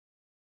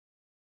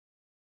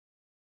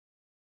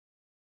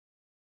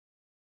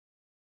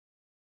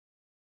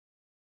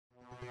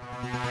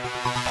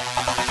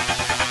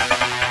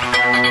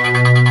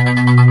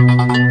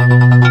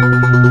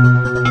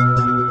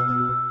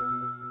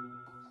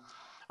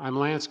I'm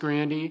Lance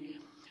Grandy.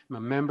 I'm a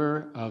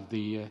member of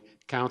the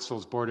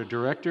Council's Board of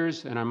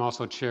Directors, and I'm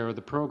also chair of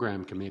the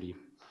Program Committee.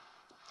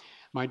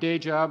 My day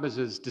job is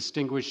as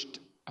Distinguished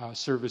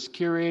Service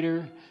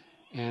Curator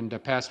and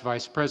past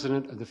Vice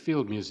President of the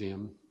Field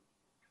Museum.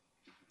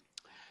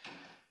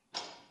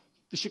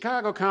 The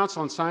Chicago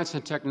Council on Science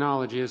and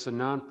Technology is a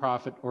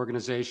nonprofit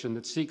organization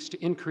that seeks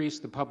to increase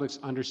the public's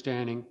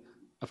understanding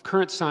of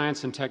current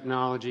science and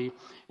technology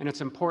and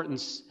its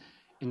importance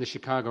in the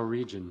Chicago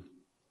region.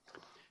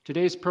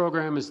 Today's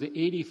program is the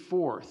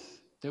 84th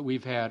that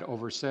we've had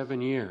over 7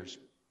 years.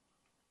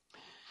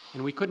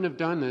 And we couldn't have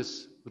done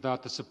this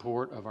without the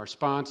support of our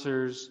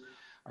sponsors,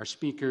 our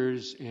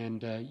speakers,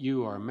 and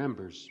you, our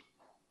members.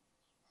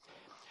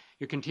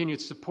 Your continued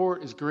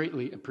support is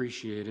greatly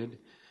appreciated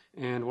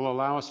and will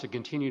allow us to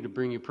continue to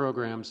bring you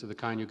programs of the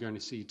kind you're going to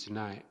see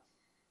tonight.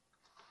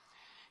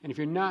 And if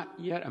you're not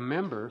yet a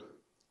member,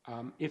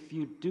 if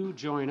you do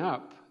join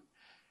up,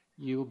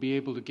 you'll be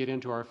able to get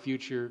into our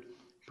future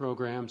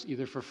programs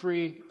either for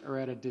free or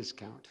at a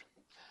discount.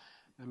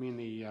 I mean,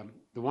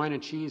 the wine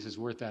and cheese is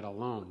worth that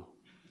alone.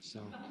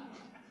 So,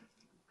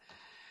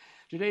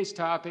 today's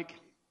topic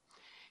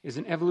is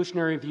an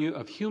evolutionary view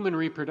of human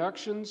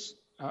reproduction,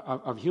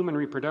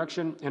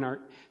 and our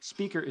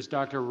speaker is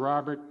Dr.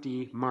 Robert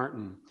D.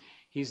 Martin.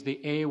 He's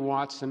the A.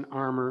 Watson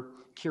Armour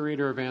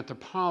Curator of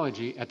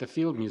Anthropology at the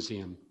Field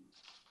Museum.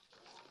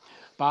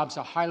 Bob's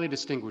a highly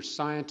distinguished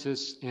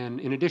scientist,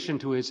 and in addition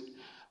to his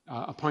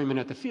appointment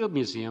at the Field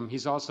Museum,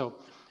 he's also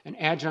an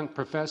adjunct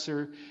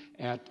professor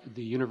at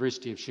the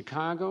University of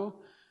Chicago,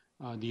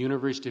 the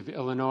University of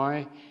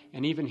Illinois,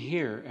 and even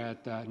here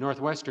at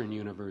Northwestern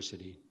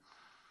University.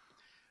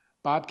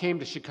 Bob came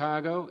to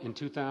Chicago in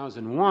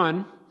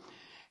 2001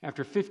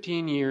 after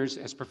 15 years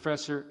as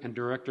professor and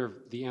director of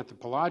the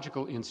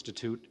Anthropological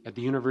Institute at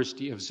the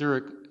University of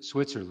Zurich,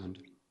 Switzerland.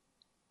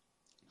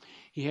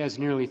 He has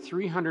nearly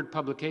 300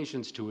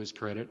 publications to his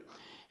credit,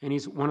 and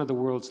he's one of the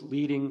world's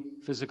leading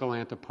physical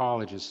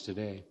anthropologists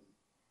today.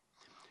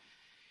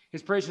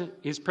 His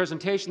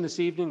presentation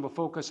this evening will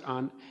focus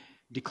on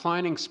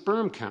declining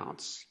sperm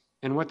counts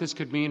and what this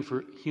could mean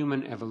for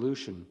human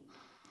evolution.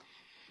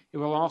 It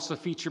will also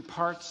feature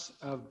parts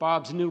of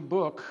Bob's new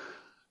book,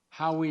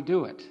 How We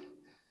Do It.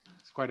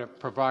 It's quite a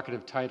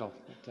provocative title.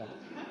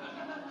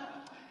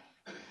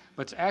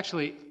 But it's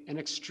actually an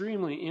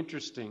extremely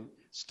interesting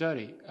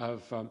study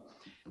of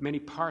many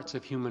parts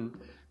of human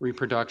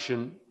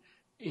reproduction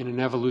in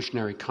an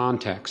evolutionary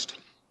context.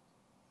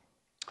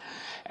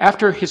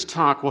 After his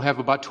talk, we'll have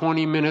about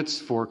 20 minutes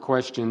for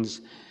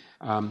questions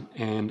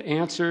and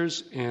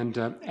answers, and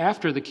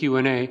after the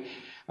Q&A,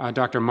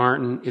 Dr.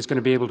 Martin is going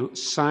to be able to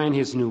sign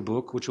his new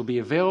book, which will be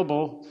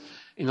available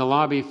in the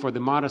lobby for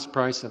the modest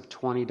price of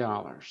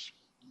 $20.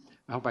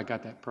 I hope I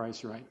got that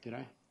price right, did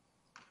I?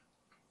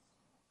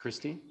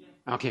 Christy?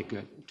 Yeah. Okay,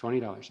 good.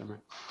 $20, I'm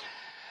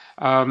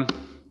right.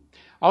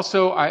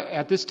 Also,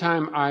 at this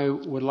time, I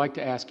would like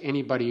to ask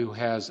anybody who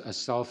has a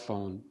cell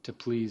phone to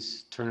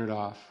please turn it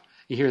off.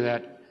 You hear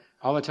that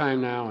all the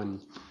time now,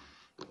 and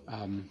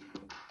you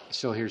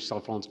still hear cell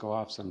phones go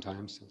off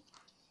sometimes,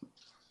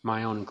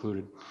 my own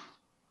included.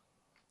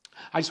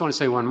 I just want to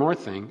say one more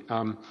thing.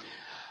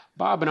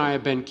 Bob and I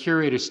have been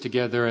curators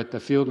together at the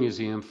Field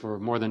Museum for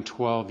more than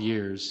 12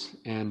 years,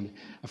 and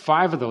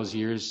 5 of those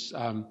years,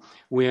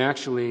 we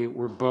actually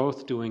were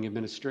both doing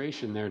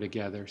administration there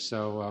together.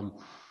 So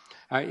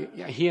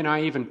he and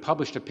I even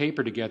published a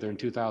paper together in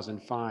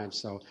 2005,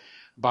 so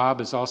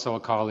Bob is also a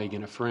colleague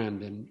and a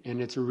friend,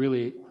 and it's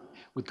really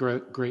with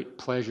great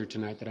pleasure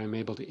tonight that I'm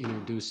able to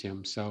introduce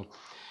him. So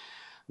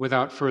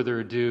without further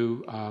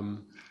ado,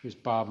 here's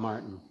Bob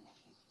Martin.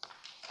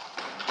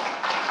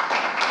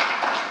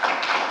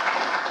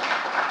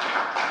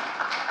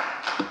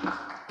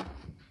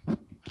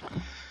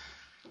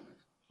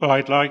 Well,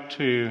 I'd like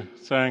to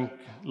thank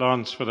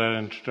Lance for that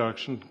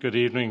introduction. Good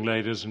evening,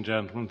 ladies and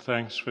gentlemen.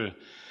 Thanks for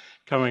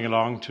coming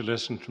along to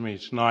listen to me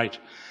tonight.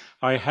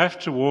 I have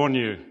to warn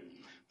you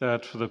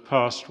that for the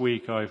past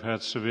week I've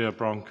had severe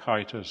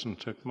bronchitis and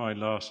took my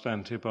last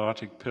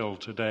antibiotic pill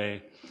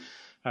today.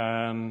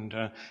 And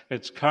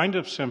it's kind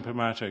of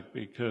symptomatic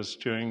because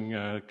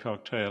during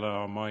cocktail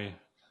hour my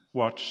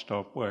watch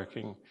stopped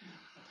working.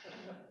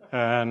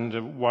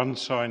 And one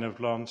sign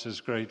of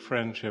Lance's great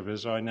friendship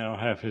is I now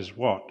have his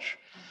watch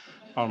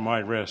on my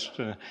wrist.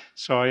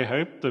 So I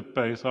hope that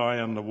both I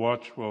and the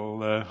watch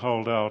will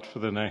hold out for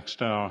the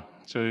next hour.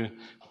 So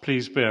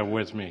please bear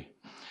with me.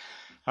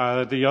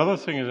 The other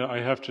thing that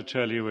I have to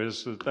tell you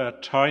is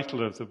that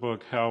title of the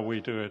book, How We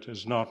Do It,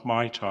 is not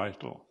my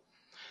title.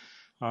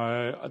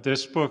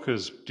 This book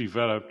has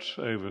developed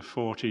over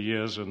 40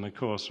 years in the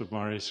course of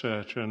my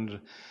research, and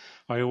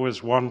I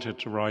always wanted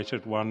to write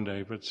it one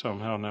day, but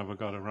somehow never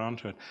got around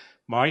to it.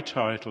 My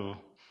title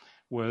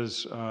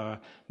was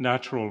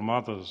Natural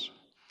Mothers,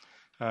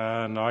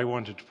 and I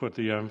wanted to put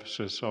the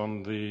emphasis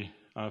on the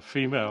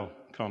female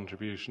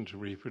contribution to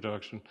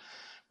reproduction,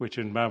 which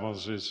in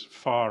mammals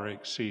far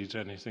exceeds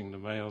anything the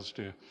males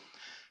do.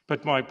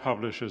 But my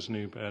publishers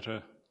knew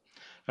better.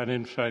 And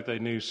in fact, they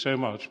knew so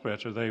much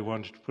better, they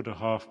wanted to put a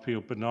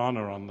half-peeled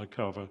banana on the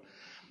cover.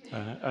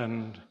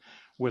 And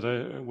with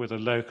a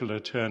local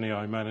attorney,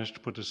 I managed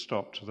to put a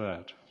stop to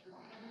that.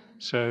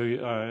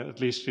 So at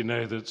least you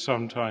know that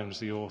sometimes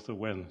the author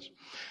wins.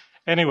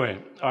 Anyway,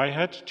 I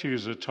had to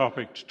choose a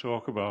topic to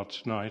talk about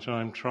tonight, and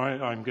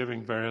I'm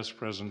giving various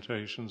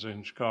presentations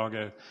in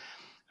Chicago,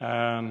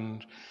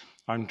 and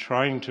I'm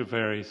trying to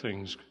vary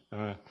things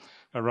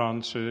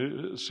around.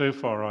 So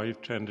far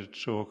I've tended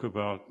to talk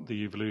about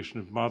the evolution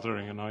of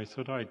mothering, and I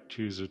thought I'd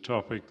choose a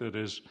topic that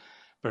is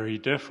very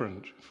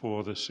different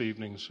for this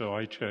evening, so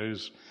I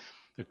chose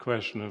the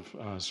question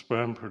of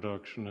sperm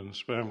production and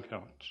sperm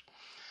counts.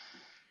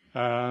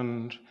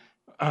 And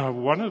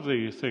one of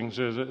the things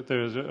is that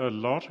there's a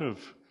lot of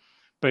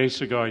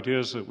basic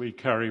ideas that we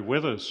carry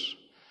with us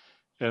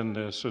in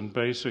this, and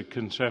basic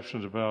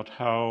conceptions about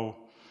how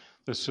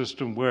the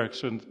system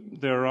works, and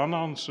there are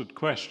unanswered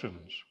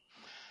questions.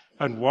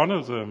 And one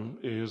of them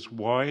is,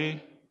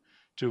 why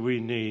do we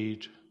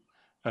need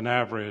an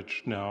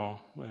average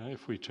now,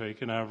 if we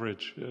take an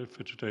average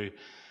for today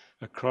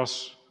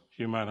across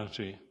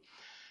humanity,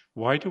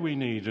 why do we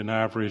need an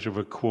average of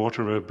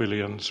 250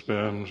 million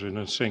sperms in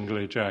a single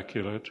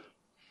ejaculate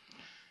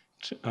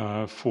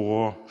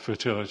for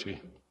fertility?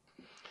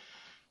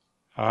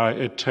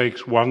 It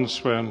takes one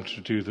sperm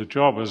to do the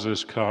job, as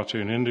this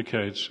cartoon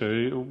indicates.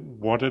 So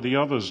what are the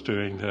others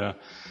doing there?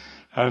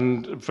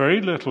 And very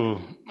little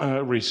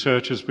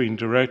research has been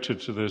directed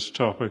to this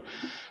topic.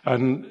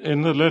 And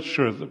in the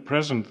literature at the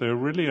present, there are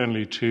really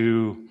only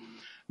two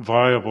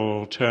viable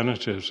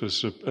alternatives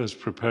as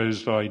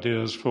proposed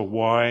ideas for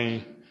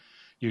why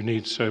you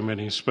need so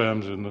many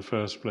sperms in the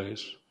first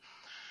place.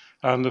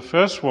 And the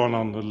first one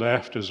on the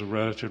left is a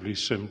relatively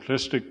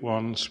simplistic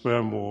one,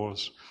 sperm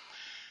wars.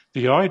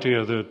 The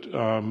idea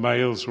that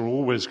males are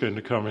always going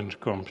to come into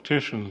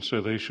competition,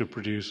 so they should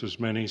produce as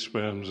many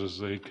sperms as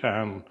they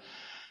can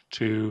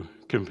to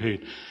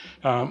compete.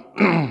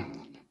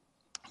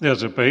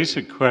 There's a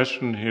basic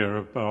question here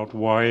about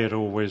why it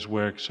always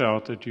works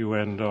out that you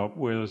end up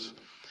with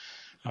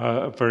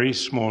a very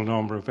small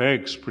number of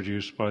eggs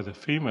produced by the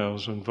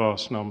females and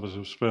vast numbers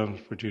of sperms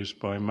produced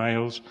by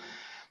males.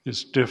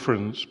 This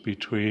difference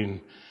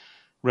between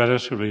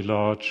relatively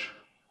large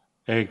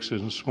eggs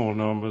in small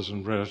numbers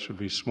and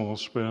relatively small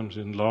sperms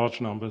in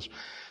large numbers,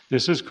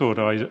 this is called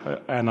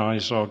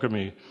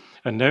anisogamy,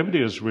 and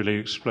nobody has really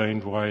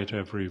explained why it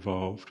ever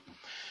evolved.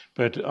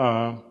 But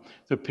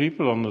the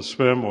people on the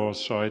sperm war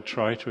side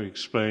try to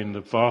explain the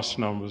vast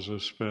numbers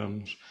of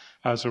sperms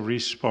as a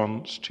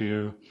response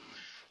to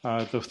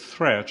the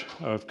threat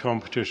of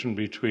competition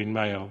between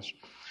males.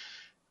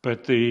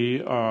 But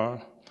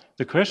the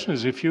question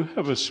is, if you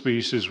have a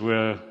species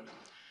where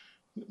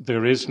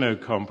there is no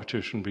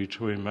competition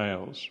between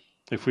males,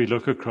 if we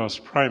look across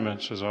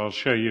primates, as I'll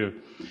show you,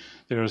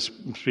 there are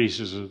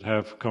species that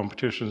have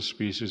competition,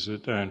 species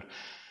that don't.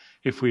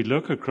 If we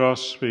look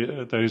across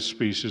those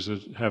species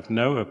that have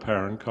no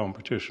apparent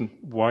competition,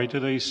 why do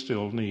they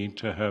still need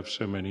to have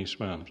so many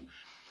sperms?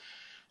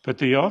 But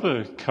the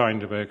other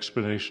kind of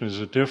explanation is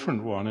a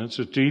different one. It's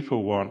a deeper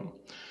one.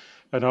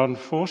 And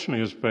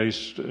unfortunately, it's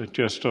based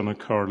just on a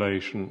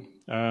correlation.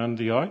 And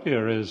the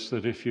idea is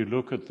that if you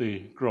look at the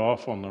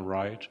graph on the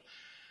right,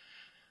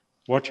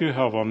 what you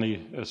have on the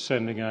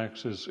ascending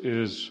axis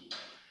is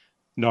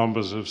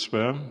numbers of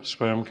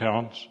sperm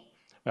counts.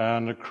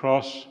 And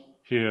across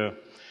here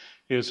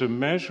is a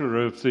measure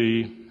of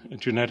the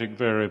genetic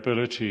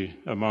variability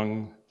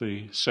among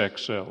the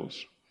sex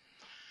cells.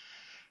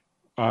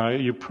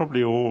 You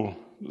probably all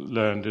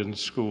learned in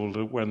school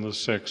that when the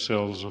sex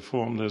cells are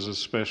formed, there's a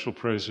special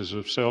process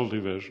of cell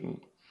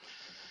division.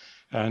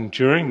 And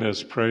during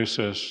this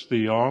process,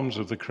 the arms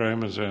of the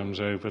chromosomes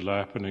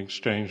overlap and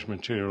exchange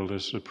material.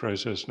 This is a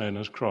process known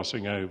as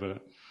crossing over.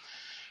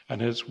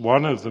 And it's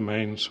one of the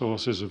main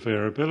sources of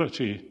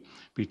variability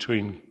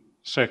between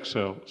sex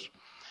cells.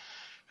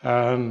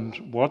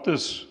 And what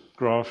this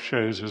graph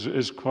shows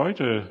is quite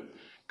a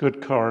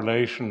good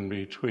correlation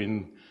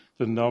between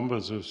the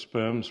numbers of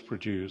sperms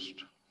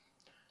produced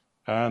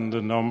and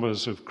the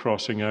numbers of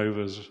crossing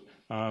overs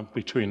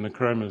between the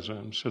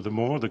chromosomes. So the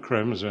more the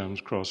chromosomes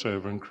cross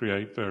over and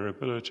create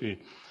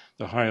variability,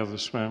 the higher the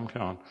sperm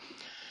count.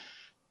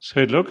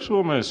 So it looks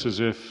almost as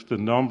if the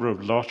number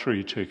of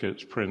lottery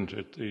tickets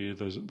printed,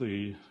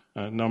 the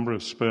number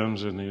of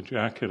sperms in the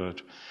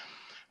ejaculate,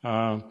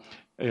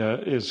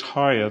 is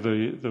higher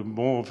the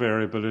more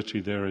variability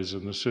there is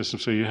in the system.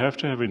 So you have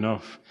to have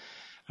enough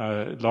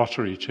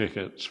lottery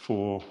tickets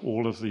for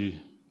all of the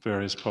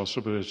various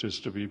possibilities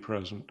to be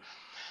present.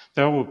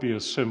 That would be a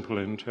simple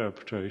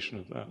interpretation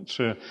of that.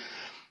 So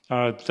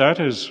that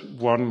is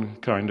one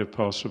kind of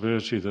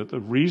possibility, that the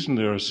reason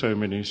there are so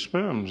many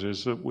sperms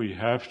is that we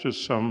have to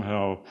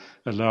somehow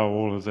allow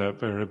all of that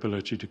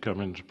variability to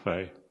come into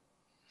play.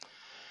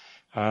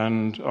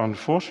 And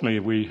unfortunately,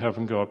 we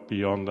haven't got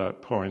beyond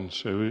that point,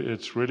 so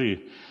it's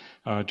really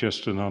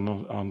just an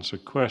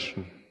unanswered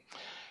question.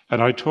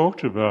 And I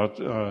talked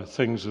about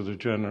things that are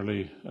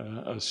generally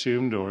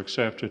assumed or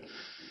accepted.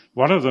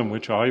 One of them,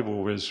 which I've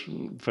always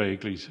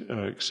vaguely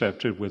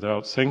accepted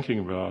without thinking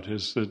about,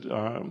 is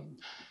that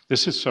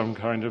this is some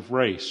kind of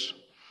race.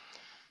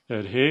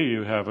 That here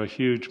you have a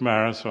huge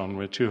marathon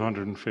with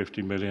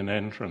 250 million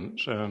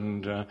entrants,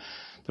 and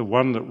the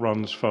one that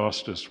runs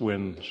fastest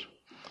wins.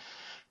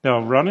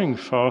 Now, running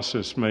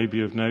fastest may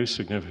be of no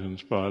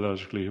significance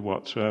biologically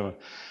whatsoever,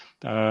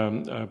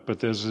 but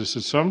there's this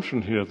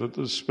assumption here that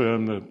the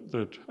sperm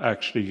that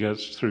actually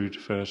gets through to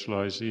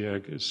fertilize the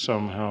egg is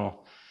somehow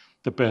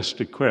the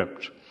best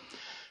equipped.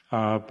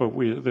 But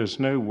there's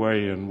no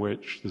way in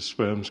which the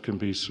sperms can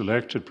be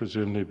selected,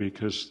 presumably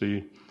because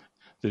the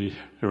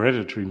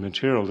hereditary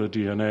material, the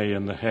DNA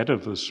in the head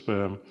of the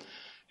sperm,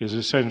 is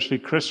essentially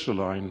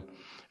crystalline,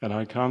 and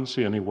I can't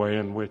see any way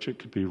in which it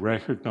could be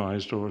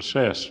recognized or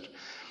assessed.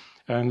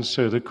 And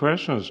so the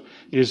question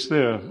is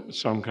there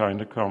some kind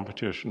of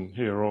competition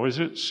here, or is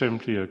it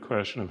simply a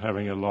question of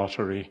having a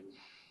lottery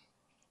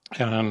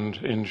and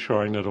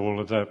ensuring that all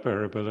of that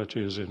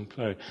variability is in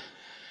play?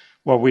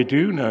 What we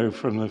do know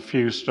from the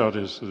few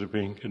studies that are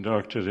being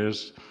conducted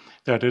is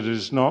that it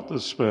is not the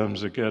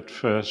sperms that get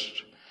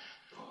first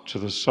to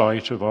the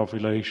site of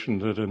ovulation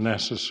that are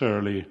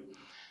necessarily,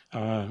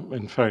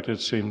 in fact,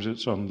 it seems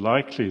it's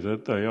unlikely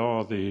that they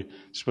are the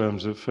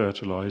sperms that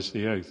fertilize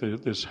the egg.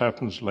 This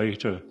happens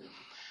later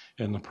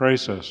in the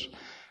process.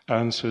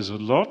 And so there's a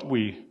lot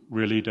we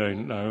really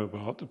don't know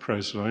about the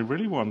process. And I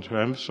really want to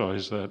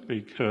emphasize that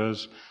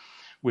because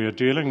we are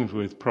dealing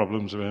with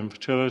problems of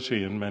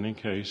infertility in many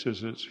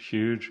cases. It's a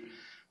huge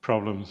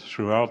problem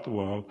throughout the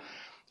world.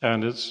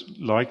 And it's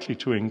likely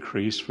to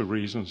increase for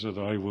reasons that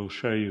I will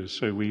show you.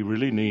 So we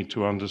really need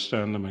to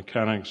understand the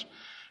mechanics.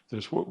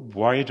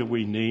 Why do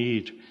we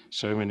need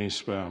so many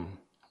sperm?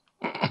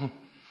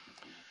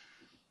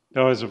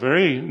 There was a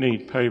very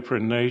neat paper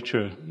in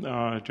Nature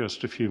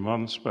just a few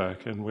months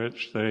back in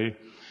which they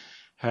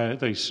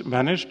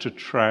managed to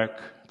track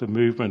the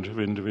movement of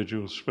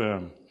individual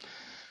sperm.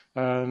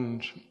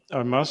 And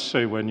I must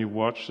say, when you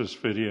watch this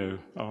video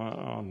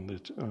on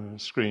the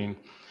screen,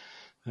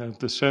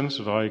 the sense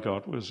that I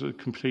got was a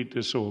complete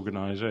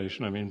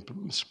disorganization. I mean,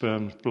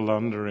 sperm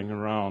blundering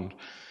around.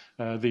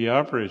 The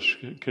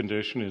average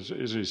condition is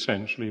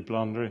essentially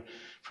blundering.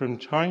 From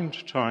time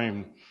to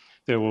time,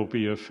 there will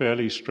be a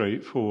fairly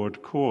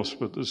straightforward course,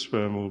 but the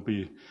sperm will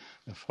be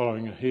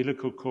following a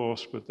helical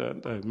course, but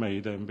that may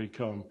then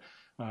become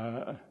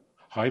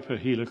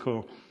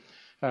hyperhelical.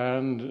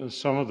 And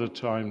some of the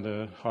time,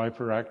 they're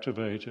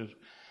hyperactivated.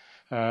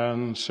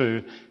 And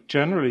so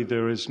generally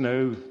there is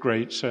no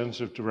great sense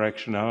of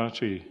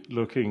directionality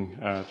looking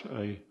at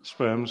a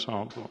sperm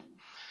sample.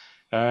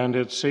 And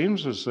it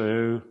seems as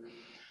though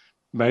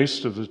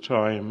most of the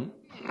time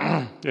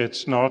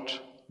it's not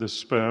the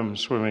sperm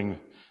swimming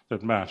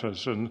that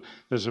matters. And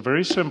there's a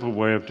very simple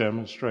way of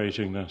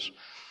demonstrating this.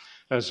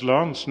 As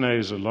Lance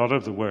knows, a lot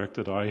of the work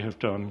that I have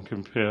done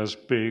compares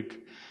big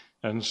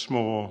and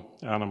small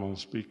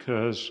animals,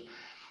 because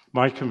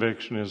my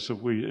conviction is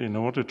that in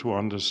order to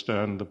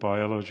understand the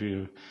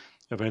biology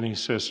of any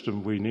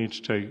system, we need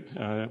to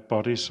take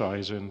body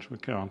size into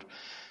account.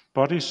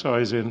 Body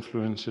size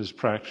influences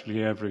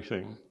practically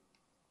everything.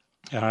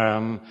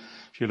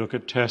 If you look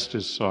at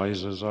testis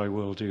size, as I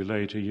will do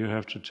later, you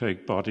have to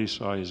take body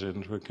size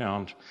into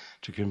account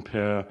to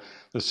compare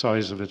the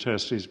size of the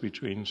testes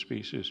between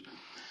species.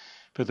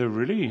 But the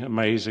really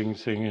amazing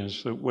thing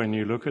is that when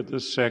you look at the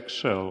sex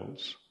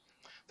cells,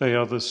 they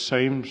are the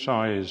same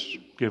size,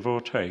 give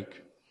or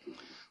take,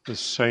 the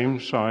same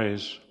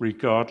size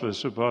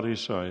regardless of body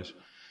size.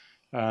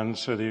 And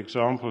so the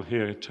example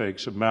here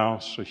takes a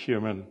mouse, a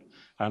human,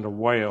 and a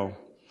whale,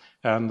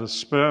 and the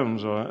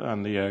sperms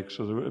and the eggs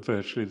are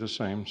virtually the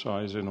same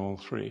size in all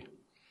three.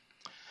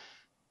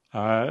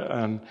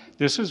 And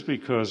this is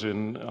because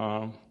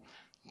in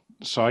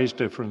size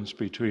difference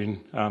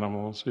between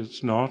animals,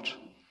 it's not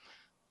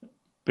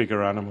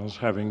bigger animals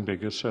having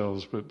bigger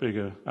cells, but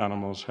bigger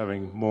animals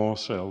having more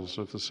cells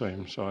of the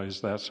same size.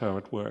 That's how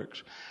it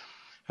works.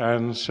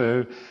 And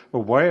so a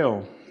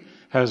whale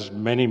has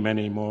many,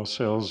 many more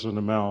cells than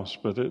a mouse,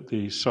 but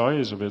the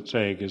size of its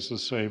egg is the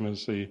same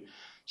as the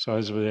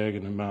size of the egg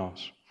in a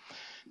mouse.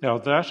 Now,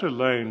 that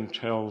alone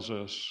tells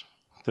us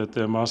that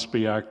there must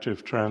be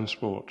active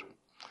transport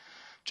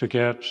to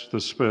get the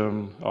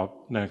sperm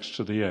up next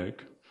to the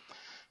egg,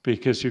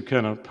 because you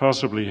cannot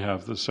possibly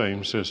have the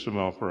same system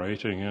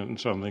operating in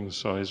something the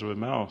size of a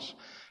mouse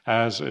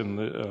as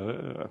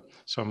in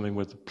something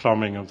with the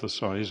plumbing of the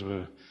size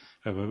of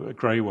a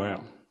grey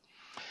whale.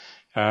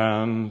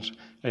 And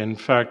in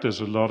fact, there's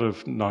a lot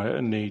of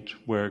neat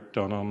work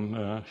done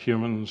on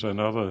humans and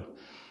other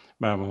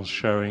mammals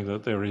showing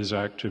that there is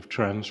active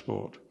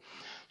transport.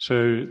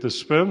 So the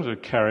sperms are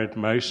carried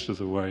most of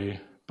the way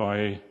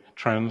by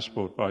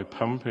transport, by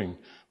pumping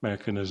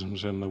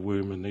mechanisms in the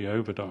womb and the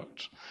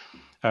oviducts.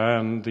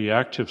 And the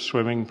active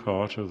swimming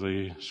part of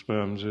the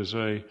sperms is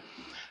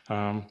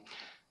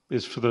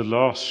for the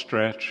last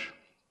stretch,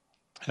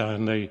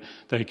 and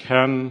they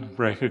can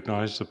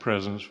recognize the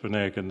presence of an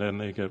egg, and then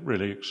they get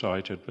really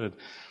excited. But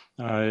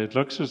it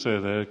looks as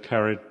though they're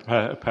carried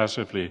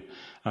passively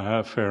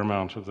a fair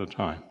amount of the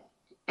time.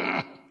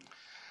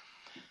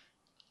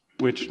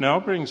 Which now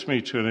brings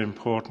me to an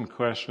important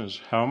question, is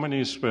how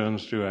many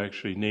sperms do you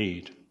actually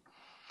need?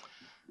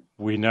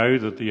 We know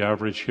that the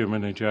average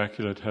human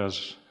ejaculate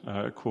has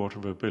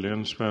 250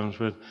 million sperms,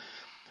 but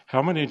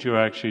how many do you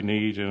actually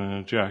need in an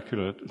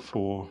ejaculate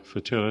for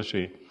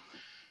fertility?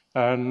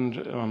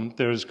 And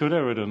there is good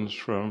evidence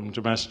from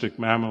domestic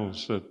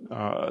mammals that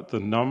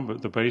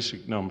the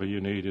basic number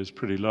you need is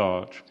pretty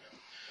large.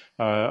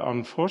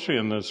 Unfortunately,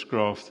 in this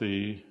graph,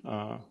 the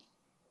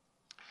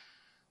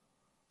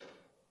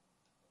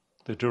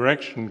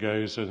direction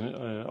goes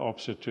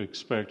opposite to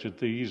expected.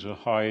 These are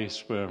high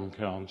sperm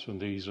counts, and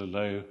these are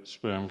low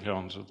sperm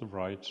counts at the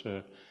right.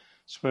 So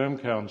sperm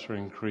counts are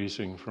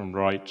increasing from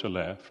right to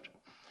left.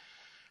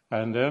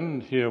 And then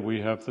here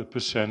we have the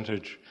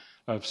percentage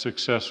of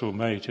successful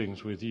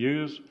matings with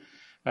ewes.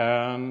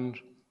 And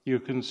you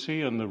can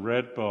see in the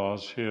red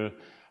bars here,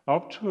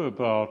 up to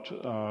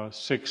about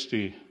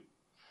 60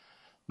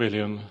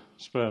 million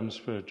sperms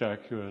per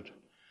ejaculate,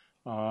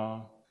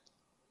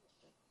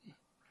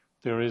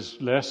 there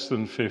is less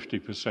than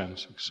 50%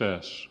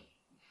 success.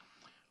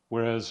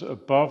 Whereas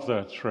above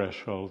that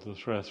threshold, the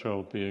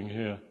threshold being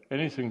here,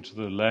 anything to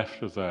the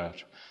left of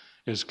that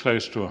is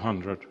close to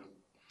 100.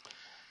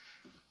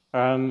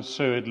 And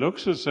so it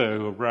looks as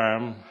though a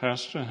ram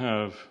has to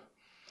have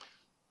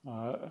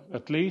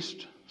at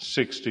least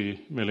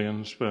 60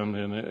 million sperm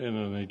in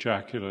an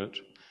ejaculate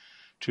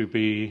to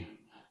be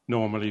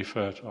normally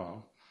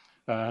fertile,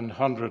 and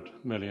 100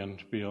 million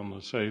to be on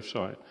the safe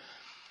side.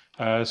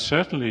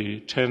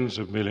 Certainly tens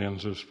of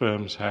millions of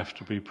sperms have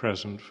to be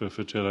present for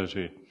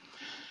fertility.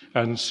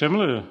 And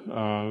similar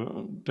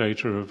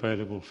data are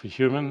available for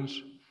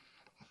humans.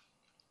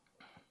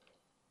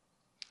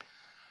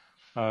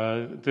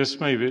 This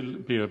may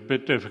be a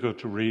bit difficult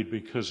to read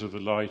because of the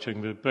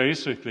lighting, but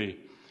basically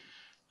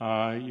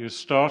you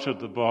start at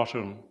the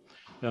bottom,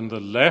 and the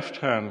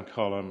left-hand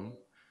column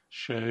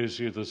shows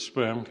you the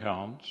sperm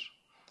counts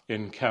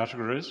in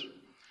categories.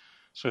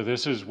 So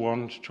this is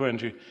 1 to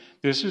 20.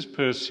 This is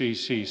per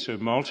cc, so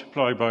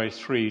multiply by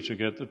 3 to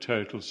get the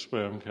total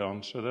sperm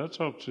count. So that's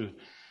up to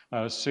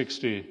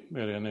 60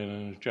 million in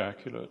an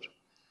ejaculate.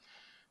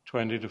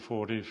 20 to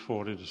 40,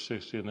 40 to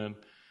 60, and then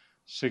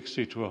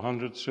 60 to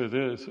 100. So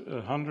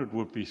 100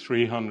 would be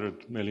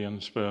 300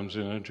 million sperms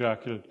in an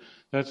ejaculate.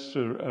 That's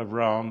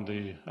around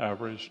the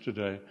average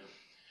today.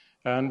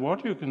 And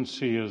what you can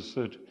see is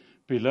that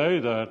below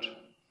that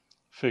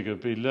figure,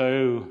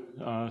 below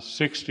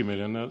 60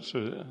 million, that's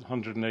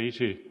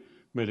 180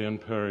 million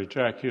per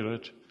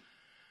ejaculate,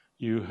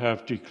 you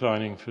have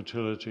declining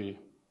fertility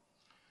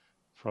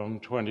from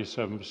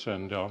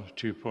 27% down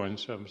to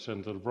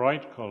 2.7%. The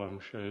right column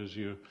shows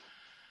you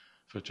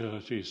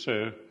fertility.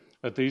 So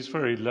at these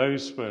very low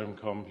sperm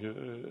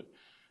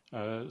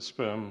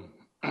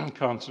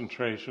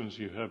concentrations,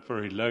 you have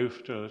very low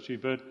fertility,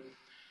 but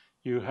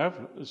you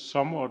have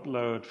somewhat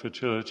lowered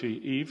fertility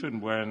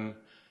even when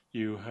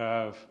you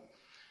have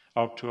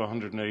up to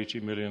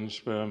 180 million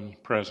sperm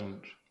present.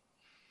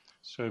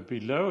 So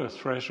below a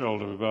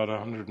threshold of about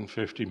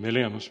 150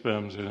 million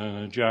sperms in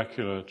an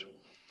ejaculate,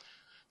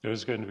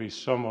 there's going to be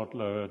somewhat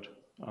lowered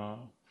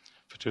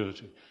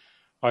fertility.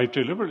 I've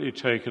deliberately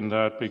taken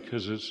that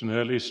because it's an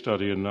early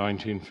study in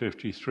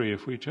 1953.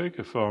 If we take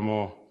a far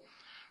more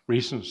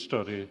recent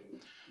study,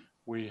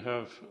 we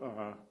have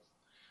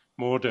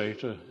more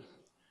data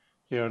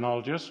here, and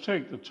I'll just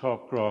take the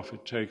top graph.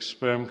 It takes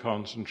sperm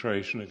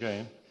concentration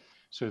again.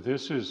 So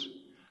this is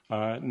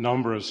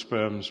number of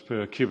sperms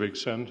per cubic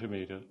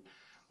centimeter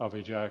of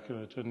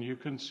ejaculate. And you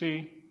can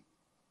see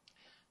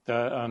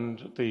that,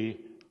 and the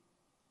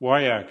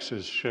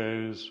y-axis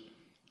shows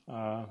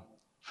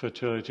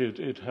fertility.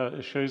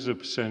 It shows the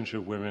percentage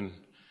of women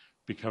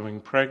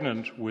becoming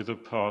pregnant with a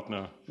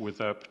partner with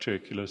that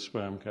particular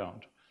sperm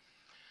count.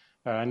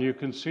 And you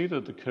can see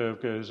that the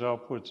curve goes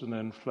upwards and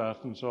then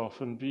flattens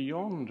off, and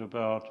beyond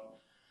about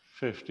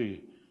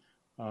 50,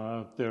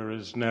 there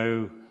is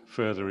no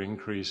further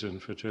increase in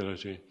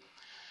fertility.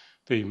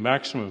 The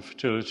maximum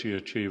fertility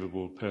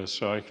achievable per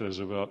cycle is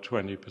about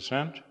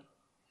 20%,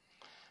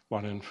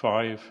 1 in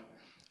 5,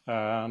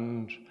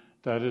 and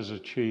that is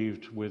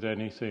achieved with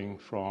anything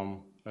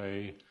from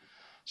a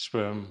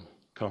sperm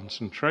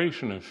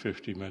concentration of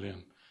 50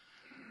 million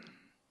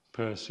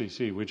per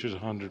cc, which is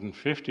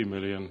 150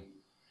 million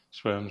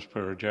sperms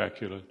per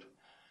ejaculate.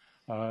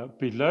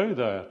 Below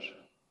that,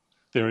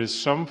 there is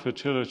some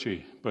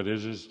fertility, but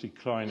it is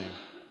declining.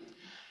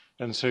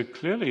 And so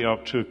clearly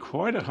up to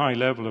quite a high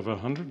level of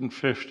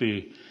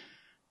 150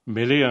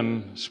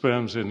 million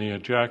sperms in the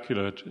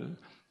ejaculate,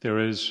 there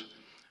is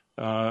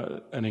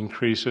an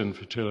increase in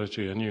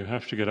fertility, and you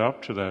have to get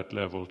up to that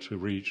level to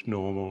reach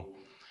normal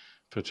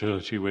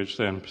fertility, which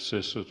then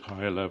persists at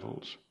higher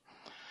levels.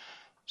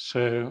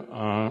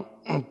 So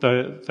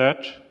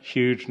that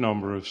huge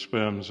number of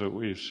sperms that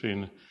we've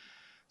seen,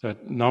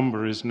 that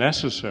number is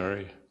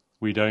necessary.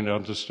 We don't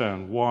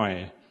understand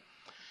why.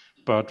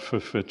 But for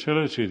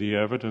fertility, the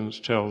evidence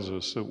tells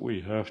us that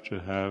we have to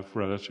have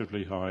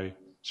relatively high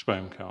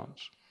sperm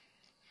counts.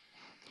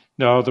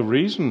 Now, the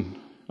reason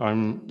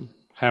I'm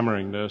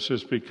hammering this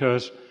is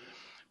because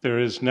there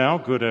is now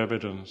good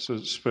evidence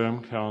that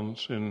sperm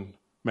counts in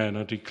men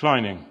are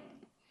declining.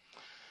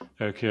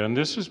 Okay, and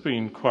this has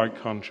been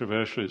quite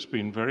controversial. It's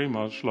been very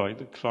much like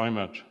the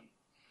climate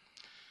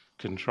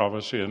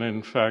controversy, and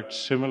in fact,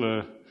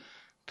 similar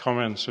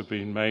comments have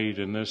been made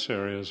in this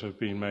area as have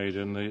been made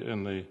in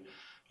the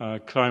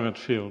climate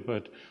field.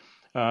 But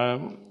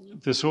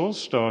this all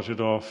started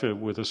off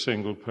with a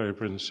single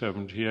paper in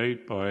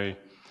 '78 by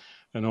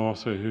an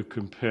author who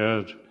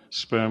compared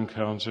sperm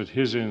counts at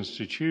his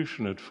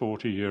institution at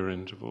 40-year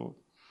interval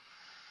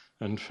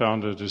and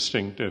found a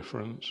distinct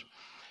difference.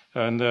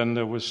 And then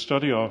there was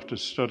study after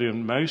study,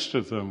 and most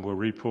of them were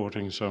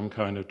reporting some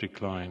kind of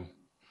decline.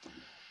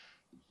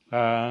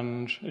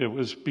 And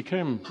it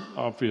became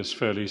obvious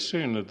fairly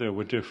soon that there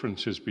were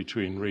differences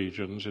between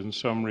regions. In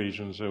some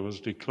regions there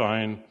was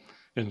decline,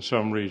 in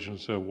some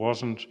regions there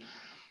wasn't,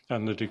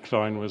 and the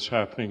decline was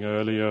happening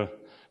earlier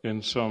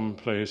in some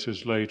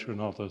places, later in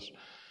others.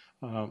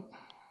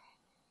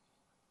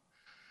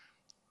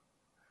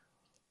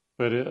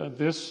 But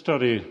this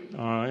study,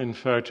 in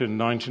fact, in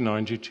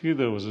 1992,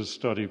 there was a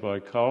study by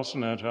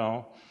Carlson et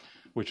al.,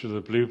 which are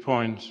the blue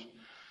points,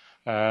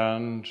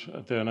 and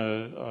then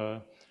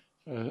a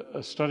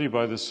study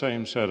by the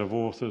same set of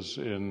authors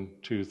in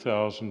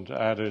 2000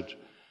 added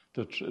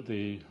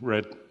the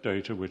red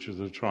data, which are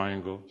the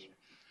triangles.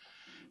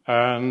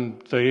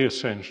 And they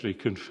essentially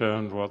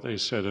confirmed what they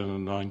said in a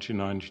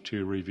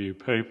 1992 review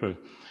paper,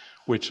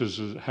 which is,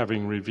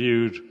 having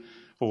reviewed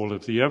all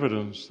of the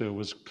evidence, there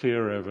was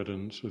clear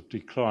evidence of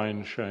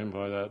decline shown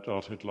by that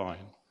dotted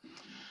line.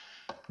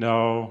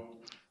 Now,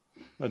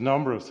 a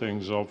number of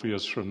things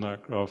obvious from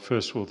that graph.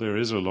 First of all, there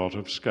is a lot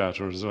of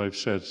scatter. As I've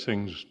said,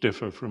 things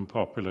differ from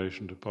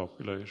population to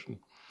population.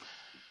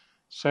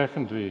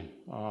 Secondly,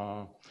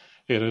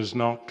 it is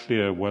not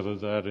clear whether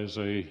that is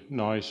a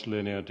nice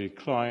linear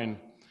decline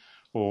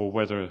or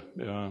whether,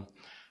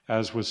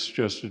 as was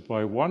suggested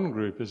by one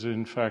group, is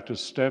in fact a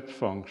step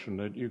function,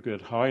 that you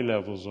get high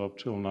levels up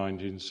till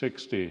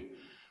 1960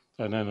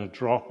 and then a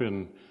drop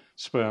in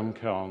sperm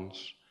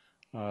counts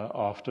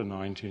after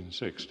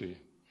 1960.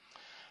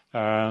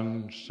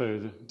 And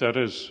so that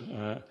is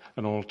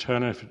an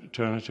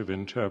alternative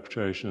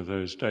interpretation of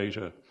those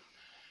data.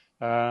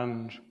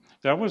 And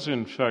that was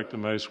in fact the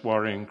most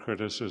worrying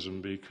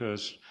criticism,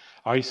 because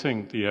I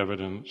think the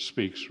evidence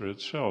speaks for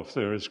itself.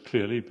 There has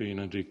clearly been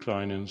a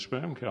decline in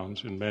sperm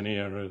counts in many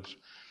areas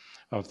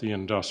of the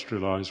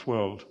industrialized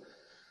world.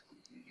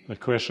 The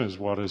question is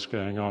what is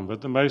going on.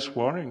 But the most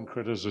worrying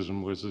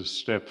criticism was the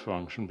step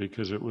function,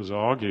 because it was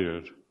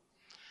argued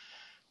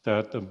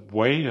that the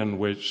way in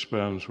which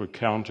sperms were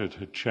counted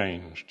had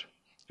changed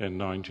in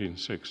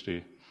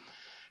 1960.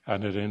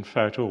 And that in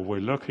fact all we're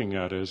looking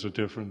at is a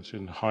difference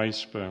in high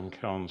sperm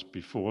counts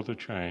before the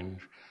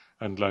change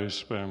and low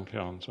sperm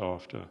counts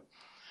after.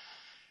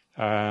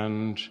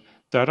 And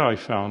that I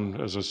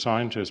found, as a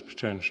scientist,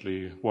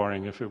 potentially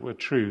worrying. If it were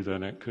true,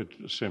 then it could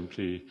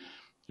simply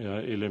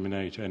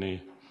eliminate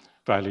any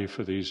value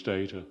for these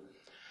data.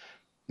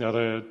 Now,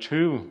 there are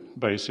two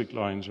basic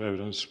lines of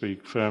evidence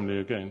speak firmly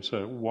against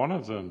that. One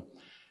of them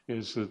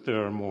is that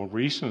there are more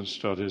recent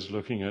studies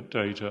looking at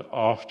data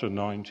after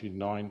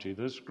 1990.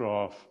 This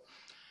graph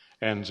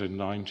ends in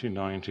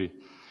 1990.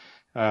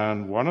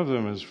 And one of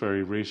them is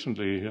very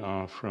recently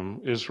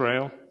from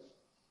Israel.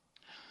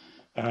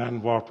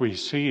 And what we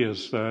see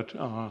is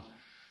that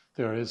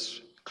there is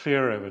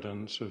clear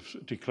evidence of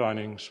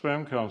declining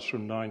sperm counts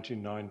from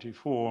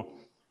 1994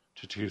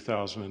 to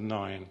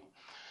 2009.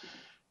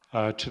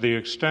 To the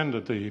extent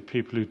that the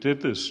people who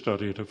did this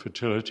study at a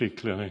fertility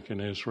clinic in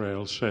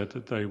Israel said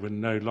that they were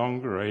no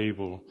longer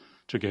able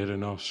to get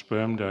enough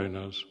sperm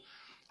donors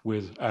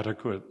with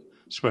adequate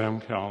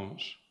sperm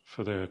counts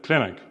for their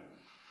clinic,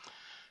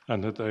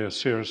 and that they are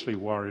seriously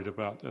worried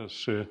about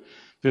this.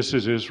 This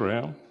is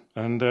Israel.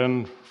 And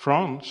then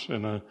France,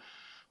 in a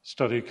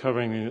study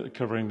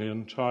covering the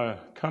entire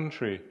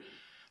country,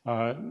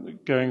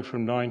 going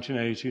from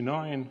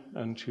 1989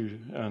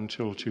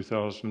 until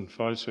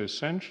 2005, so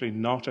essentially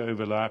not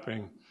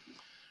overlapping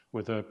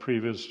with a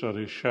previous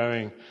study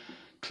showing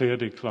clear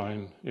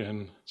decline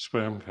in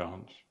sperm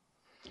counts.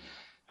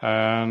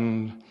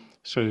 And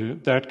so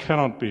that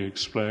cannot be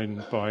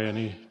explained by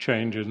any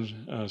change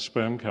in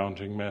sperm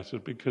counting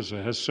method, because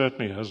there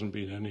certainly hasn't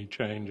been any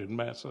change in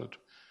method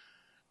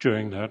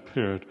during that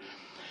period.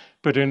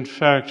 But in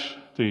fact,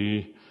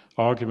 the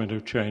argument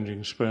of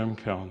changing sperm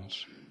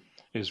counts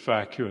is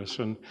vacuous.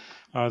 And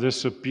this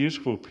is a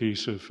beautiful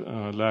piece of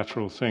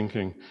lateral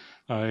thinking.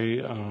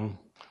 A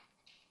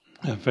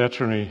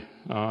veterinary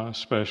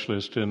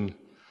specialist in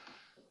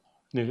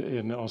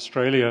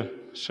Australia,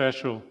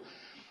 Cecil,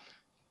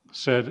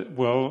 said,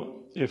 well,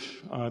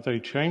 if they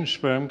change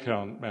sperm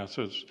count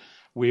methods,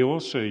 we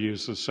also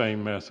use the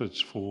same methods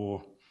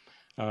for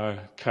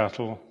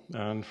cattle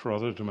and for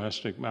other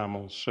domestic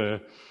mammals. So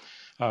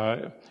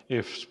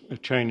if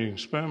changing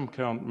sperm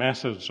count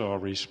methods are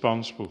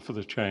responsible for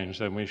the change,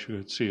 then we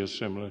should see a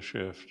similar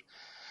shift.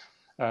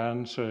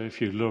 And so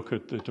if you look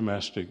at the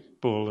domestic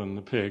bull and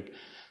the pig,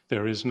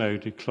 there is no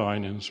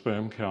decline in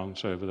sperm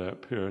counts over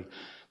that period.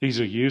 These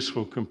are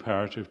useful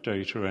comparative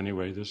data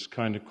anyway. This is the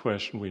kind of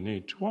question we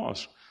need to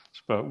ask.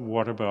 It's about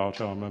what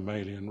about our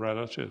mammalian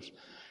relatives?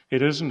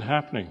 It isn't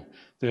happening.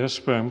 Their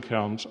sperm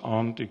counts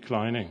aren't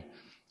declining.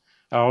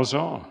 Ours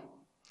are.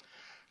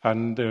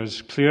 And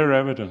there's clear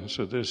evidence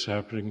of this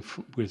happening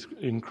with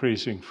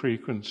increasing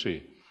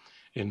frequency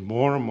in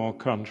more and more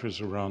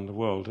countries around the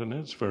world, and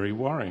it's very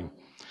worrying.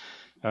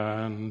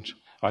 And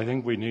I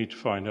think we need to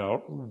find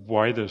out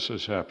why this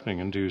is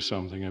happening and do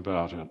something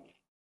about it.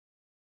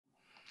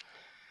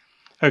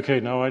 Okay,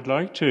 now I'd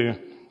like to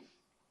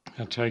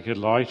take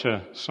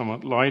a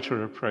somewhat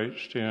lighter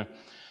approach to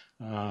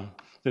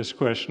this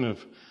question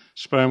of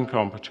sperm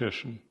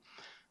competition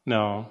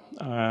now.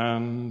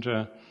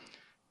 And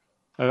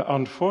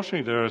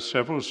unfortunately, there are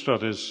several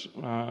studies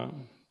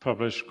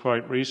published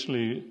quite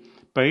recently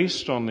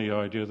based on the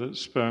idea that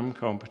sperm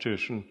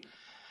competition,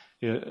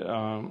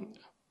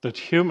 that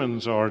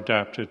humans are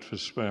adapted for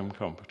sperm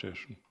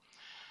competition.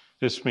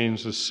 This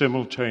means the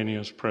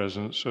simultaneous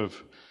presence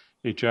of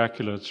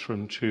ejaculates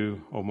from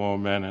two or more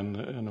men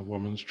in a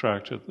woman's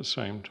tract at the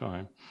same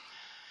time.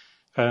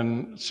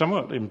 And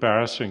somewhat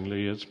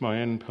embarrassingly, it's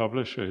my own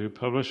publisher who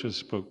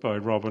publishes a book by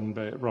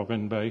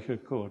Robin Baker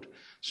called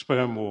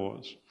Sperm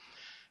Wars,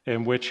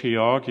 in which he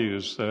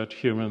argues that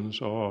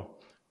humans are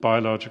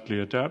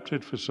biologically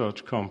adapted for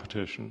such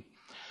competition,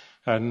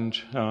 and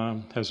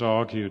has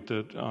argued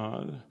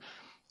that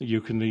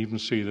you can even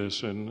see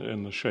this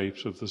in the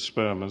shapes of the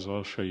sperm, as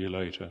I'll show you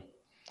later.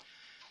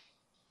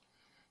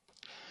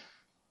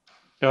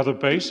 Now, the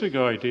basic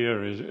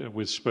idea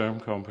with sperm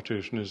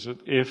competition is that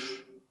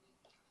if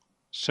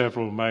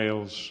several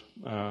males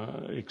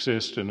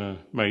exist in a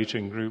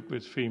mating group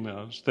with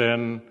females,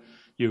 then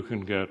you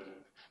can get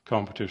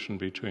competition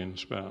between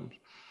sperms.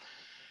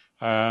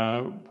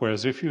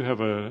 Whereas if you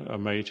have a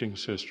mating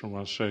system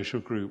or a social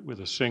group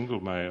with a single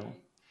male,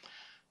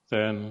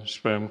 then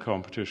sperm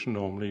competition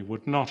normally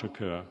would not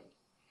occur.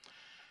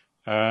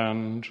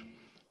 And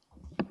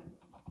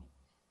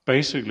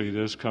basically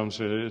this comes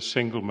to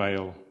single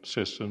male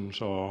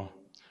systems or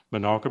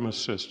monogamous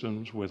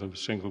systems with a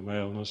single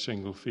male and a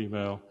single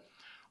female,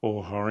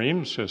 or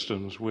harem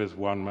systems with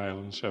one male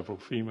and several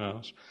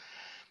females.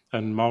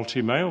 And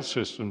multi-male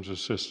systems are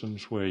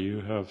systems where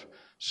you have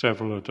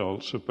several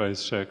adults of both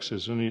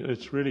sexes, and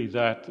it's really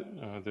that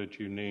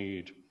you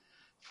need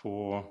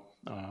for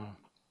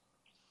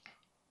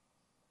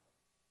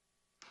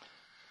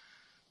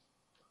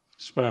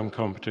sperm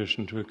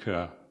competition to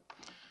occur.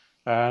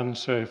 And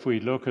so if we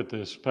look at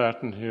this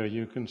pattern here,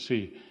 you can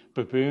see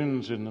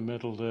baboons in the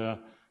middle there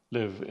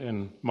live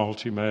in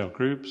multi-male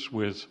groups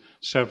with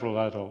several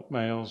adult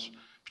males,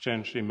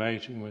 potentially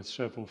mating with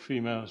several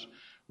females,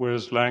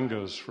 whereas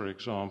langurs, for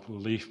example,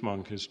 leaf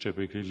monkeys,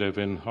 typically live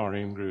in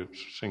harem groups,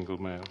 single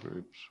male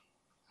groups.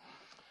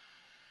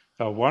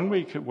 Now, one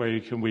way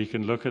we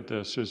can look at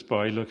this is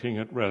by looking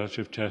at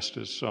relative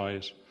testis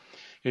size.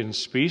 In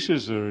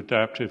species that are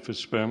adapted for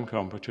sperm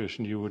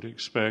competition, you would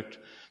expect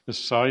the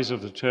size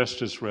of the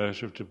testis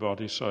relative to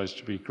body size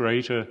to be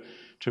greater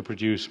to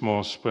produce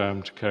more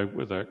sperm to cope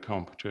with that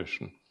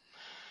competition.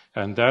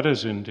 And that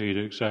is indeed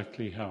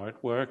exactly how it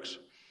works.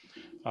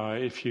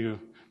 If you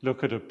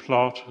look at a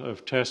plot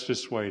of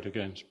testis weight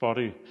against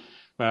body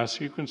mass,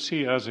 you can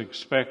see, as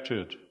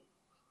expected,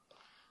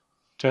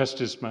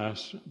 testis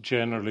mass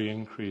generally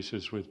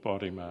increases with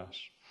body mass.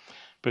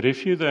 But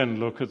if you then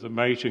look at the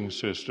mating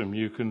system,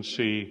 you can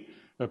see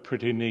a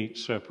pretty neat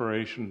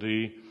separation.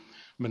 The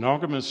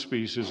monogamous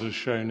species are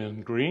shown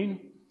in green,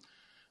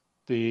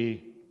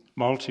 the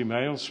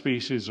multi-male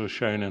species are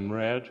shown in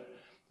red,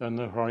 and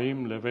the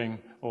harem living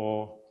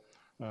or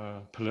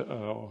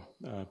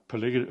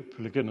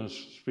polygynous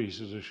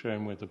species are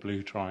shown with the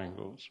blue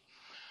triangles.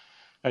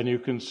 And you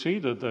can see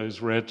that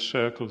those red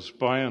circles,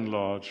 by and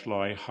large,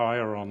 lie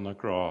higher on the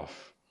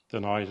graph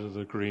than either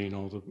the green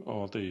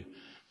or the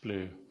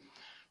blue.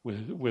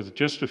 With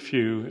just a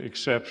few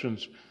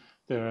exceptions,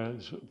 there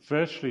is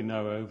virtually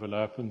no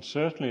overlap, and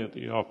certainly at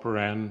the upper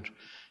end,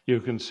 you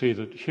can see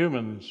that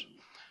humans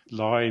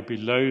lie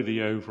below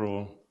the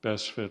overall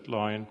best fit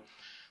line.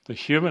 The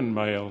human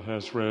male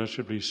has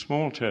relatively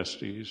small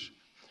testes,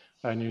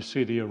 and you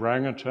see the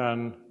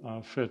orangutan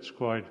fits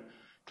quite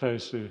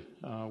closely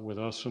with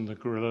us, and the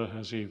gorilla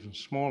has even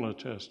smaller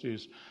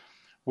testes,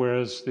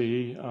 whereas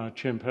the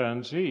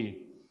chimpanzee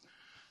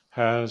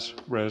has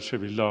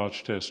relatively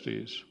large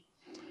testes.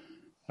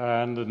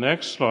 And the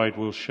next slide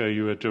will show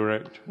you a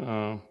direct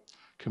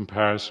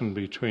comparison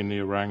between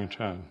the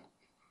orangutan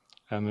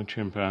and the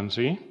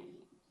chimpanzee.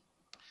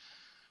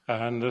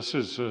 And this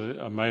is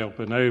a male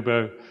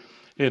bonobo.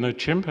 In a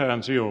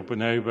chimpanzee or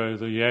bonobo,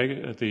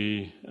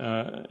 the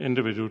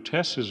individual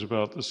test is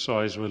about the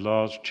size of a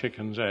large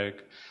chicken's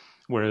egg,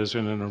 whereas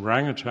in an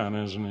orangutan,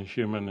 as in a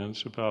human,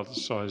 it's about the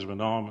size of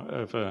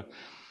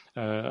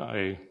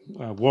a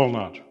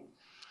walnut.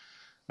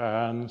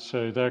 And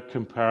so that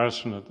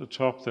comparison at the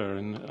top there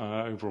in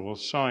overall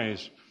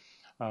size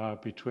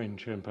between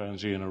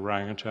chimpanzee and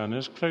orangutan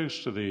is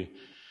close to the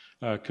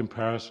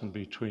comparison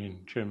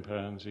between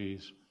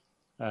chimpanzees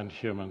and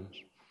humans.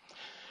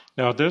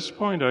 Now, at this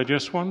point, I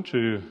just want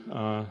to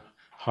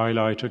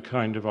highlight a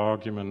kind of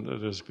argument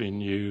that has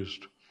been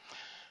used.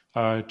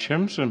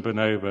 Chimps and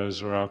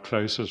bonobos are our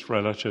closest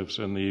relatives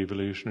in the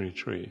evolutionary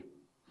tree.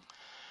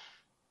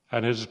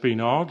 And it has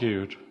been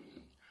argued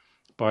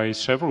by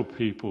several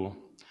people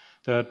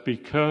that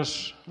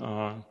because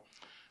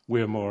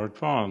we're more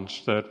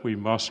advanced, that we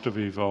must have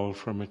evolved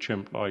from a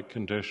chimp-like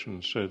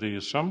condition. So the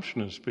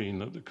assumption has been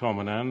that the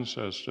common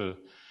ancestor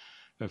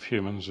of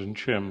humans and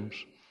chimps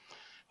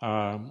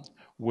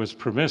was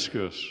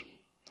promiscuous.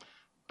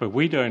 But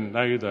we don't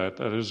know that.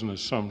 That is an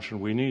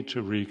assumption. We need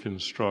to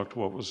reconstruct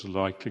what was the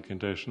likely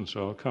condition.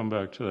 So I'll come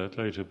back to that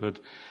later. But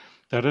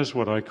that is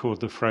what I call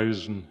the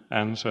frozen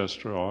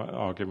ancestor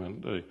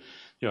argument, the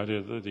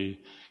idea that the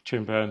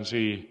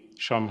chimpanzee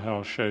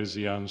somehow shows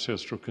the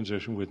ancestral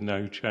condition with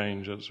no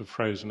change. It's a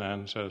frozen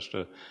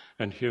ancestor,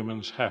 and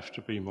humans have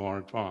to be more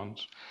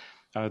advanced.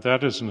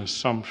 That is an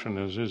assumption.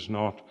 It is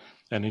not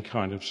any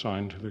kind of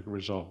scientific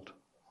result.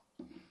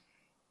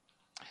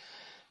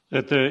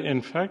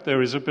 In fact,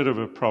 there is a bit of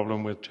a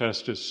problem with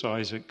testis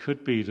size. It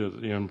could be that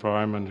the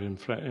environment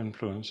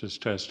influences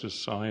testis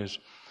size.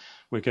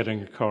 We're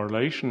getting a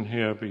correlation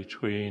here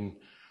between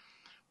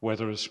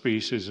whether a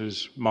species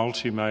is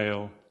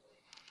multi-male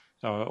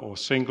or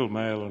single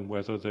male and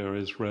whether there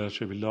is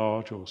relatively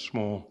large or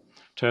small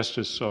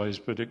testis size,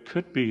 but it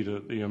could be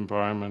that the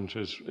environment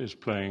is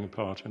playing a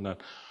part in that.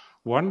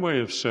 One way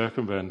of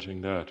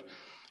circumventing that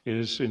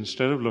is,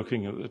 instead of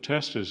looking at the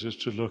testis, is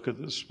to look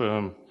at the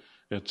sperm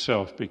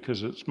itself,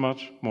 because it's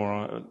much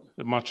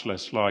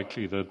less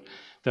likely that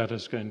that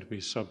is going to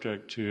be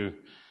subject to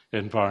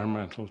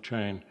environmental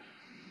change.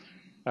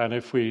 And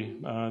if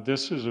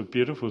this is a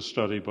beautiful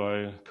study by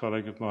a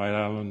colleague of mine,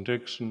 Alan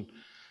Dixon,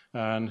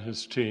 and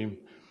his team.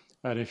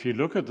 And if you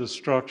look at the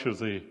structure of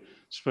the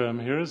sperm,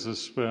 here is the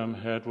sperm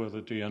head where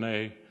the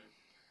DNA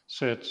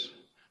sits,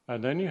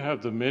 and then you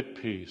have the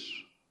midpiece,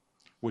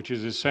 which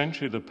is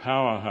essentially the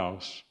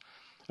powerhouse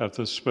of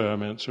the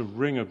sperm. It's a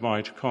ring of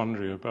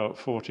mitochondria, about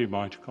 40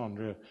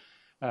 mitochondria,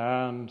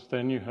 and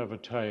then you have a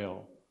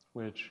tail,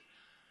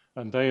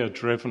 and they are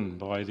driven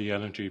by the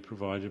energy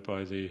provided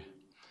by the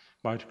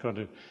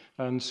mitochondria.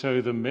 And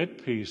so the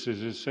midpiece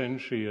is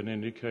essentially an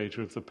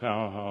indicator of the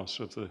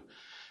powerhouse of the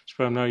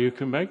sperm. Now, you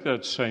can make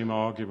that same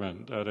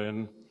argument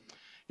that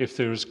if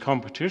there is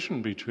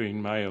competition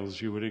between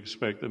males, you would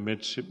expect the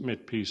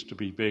midpiece to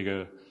be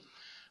bigger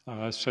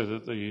so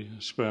that the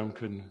sperm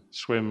can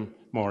swim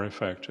more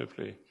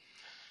effectively.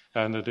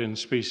 And that in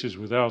species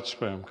without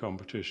sperm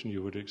competition,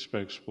 you would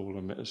expect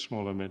smaller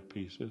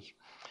midpieces.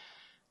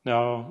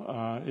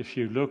 Now, if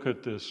you look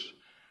at this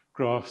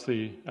graph,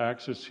 the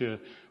axis here,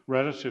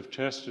 relative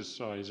testis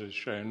size is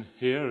shown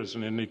here as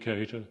an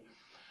indicator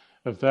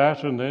of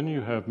that, and then you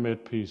have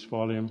midpiece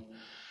volume.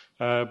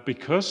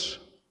 Because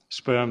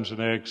sperms and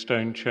eggs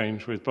don't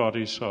change with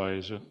body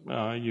size,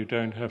 you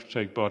don't have to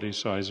take body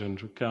size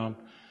into account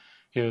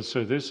here.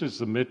 So this is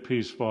the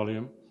midpiece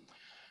volume.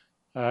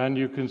 And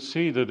you can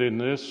see that in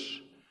this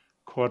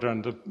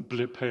quadrant,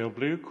 the pale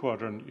blue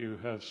quadrant, you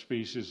have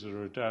species that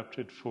are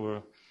adapted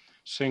for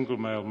single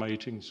male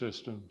mating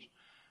systems.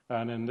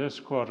 And in this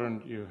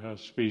quadrant, you have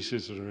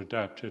species that are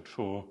adapted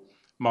for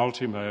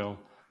multi-male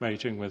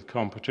mating with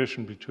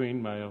competition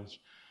between males.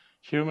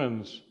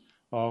 Humans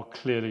are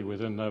clearly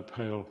within that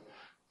pale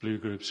blue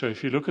group. So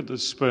if you look at the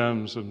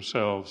sperms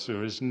themselves,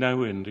 there is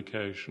no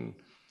indication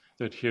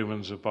that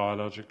humans are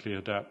biologically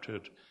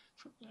adapted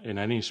in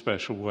any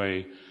special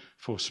way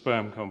for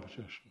sperm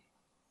competition.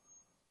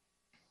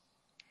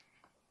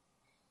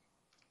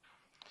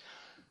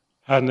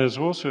 And there's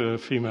also a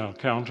female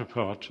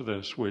counterpart to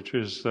this, which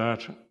is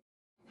that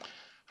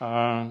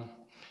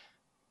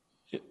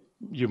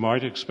you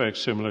might expect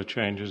similar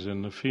changes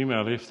in the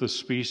female. If the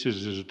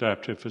species is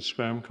adapted for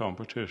sperm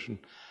competition,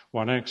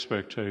 one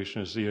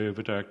expectation is the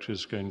oviduct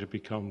is going to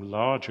become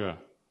larger.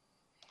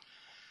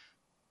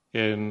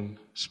 In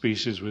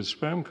species with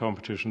sperm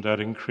competition, that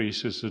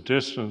increases the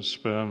distance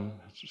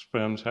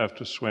sperms have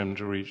to swim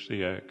to reach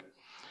the egg.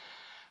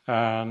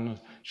 And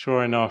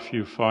sure enough,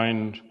 you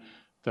find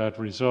that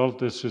result.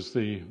 This is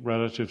the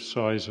relative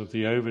size of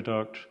the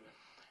oviduct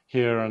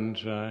here, and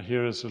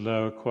here is the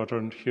lower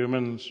quadrant.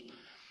 Humans,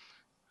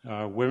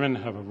 women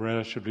have a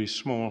relatively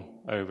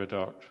small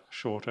oviduct,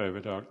 short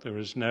oviduct. There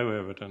is no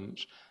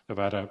evidence of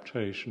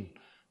adaptation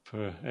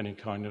for any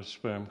kind of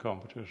sperm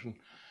competition,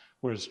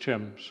 whereas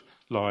chimps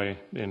lie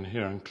in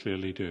here and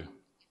clearly do.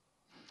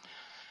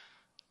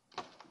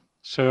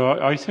 So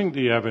I think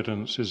the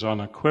evidence is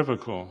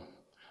unequivocal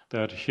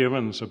that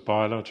humans are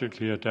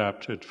biologically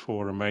adapted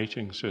for a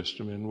mating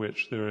system in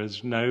which there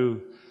is no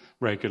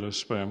regular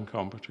sperm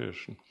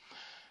competition,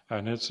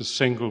 and it's a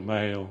single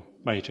male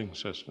mating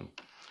system.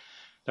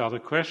 Now the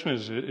question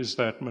is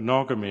that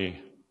monogamy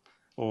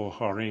or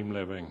harem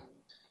living?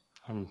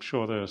 I'm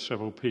sure there are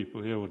several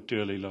people here who would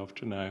dearly love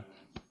to know.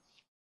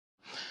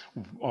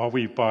 Are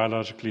we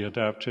biologically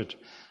adapted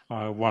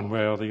one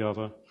way or the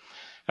other?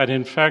 And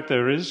in fact,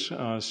 there is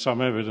some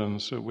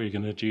evidence that we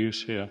can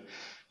adduce here.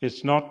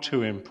 It's not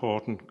too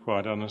important,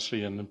 quite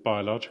honestly, in the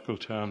biological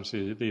terms.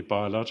 The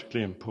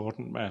biologically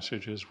important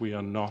message is we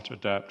are not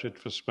adapted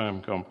for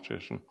sperm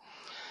competition.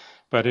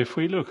 But if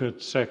we look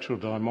at sexual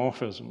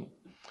dimorphism,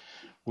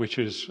 which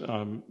is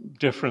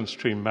difference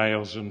between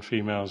males and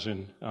females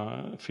in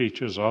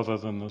features other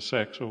than the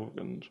sex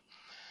organs,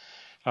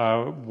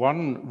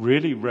 one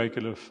really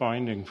regular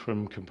finding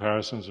from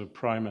comparisons of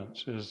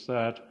primates is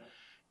that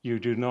you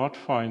do not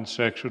find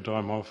sexual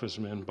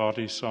dimorphism in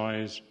body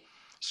size,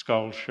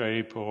 skull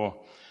shape, or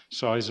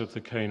size of the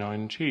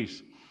canine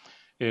teeth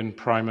in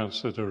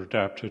primates that are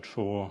adapted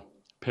for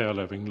pair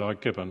living,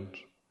 like gibbons.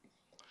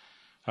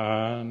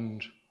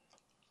 And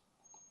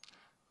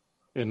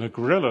in a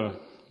gorilla,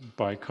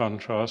 by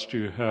contrast,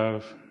 you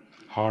have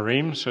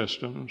harem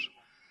systems.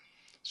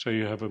 So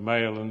you have a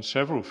male and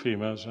several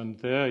females, and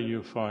there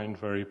you find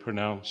very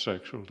pronounced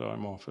sexual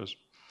dimorphism.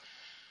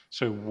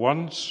 So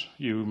once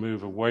you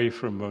move away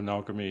from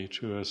monogamy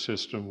to a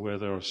system where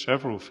there are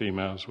several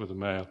females with a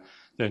male,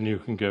 then you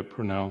can get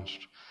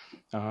pronounced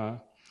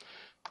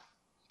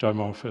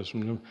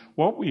dimorphism.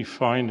 What we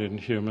find in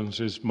humans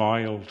is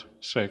mild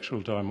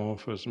sexual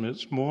dimorphism.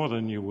 It's more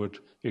than you would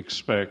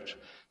expect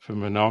for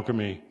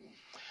monogamy,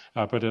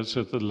 but it's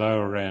at the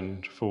lower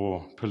end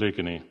for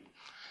polygyny.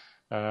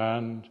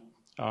 And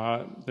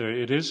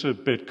it is a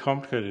bit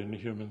complicated in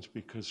humans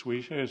because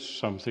we share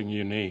something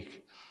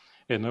unique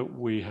in that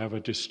we have a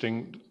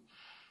distinct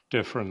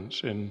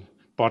difference in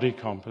body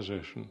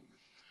composition.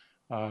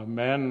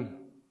 Men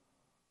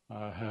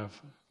have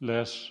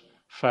less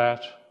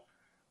fat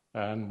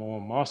and more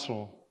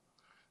muscle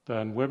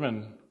than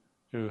women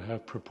who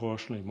have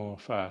proportionally more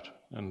fat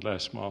and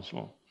less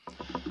muscle.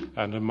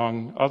 And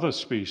among other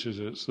species,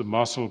 it's the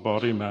muscle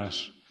body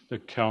mass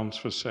that counts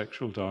for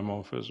sexual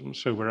dimorphism.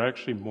 So we're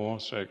actually more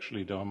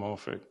sexually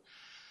dimorphic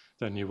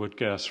than you would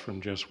guess from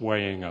just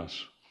weighing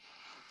us.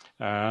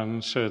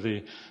 And so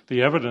the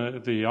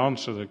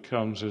answer that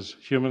comes is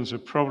humans are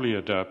probably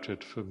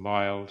adapted for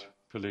mild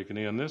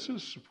polygyny, and this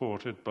is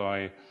supported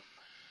by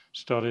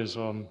studies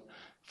on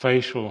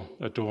facial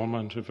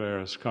adornment of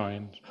various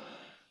kinds.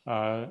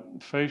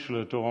 Facial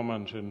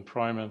adornment in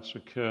primates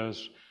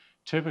occurs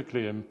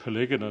typically in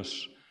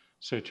polygynous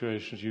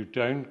situations. You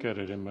don't get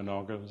it in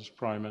monogamous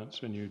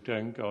primates, and you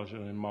don't get it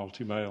in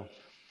multi-male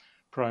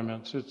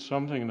primates. It's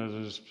something that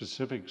is a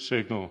specific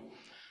signal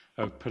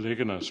of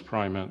polygynous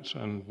primates,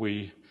 and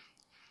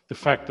the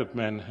fact that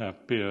men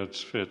have beards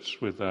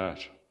fits with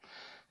that.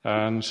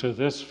 And so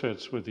this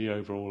fits with the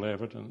overall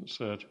evidence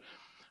that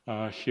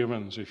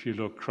humans, if you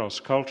look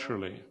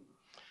cross-culturally,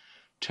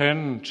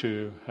 tend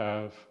to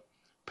have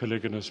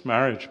polygynous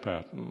marriage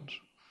patterns.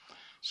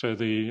 So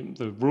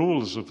the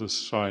rules of the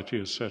society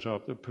are set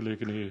up that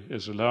polygyny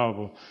is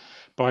allowable.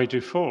 By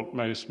default,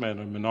 most men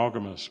are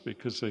monogamous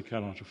because they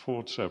cannot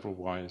afford several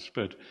wives,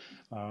 but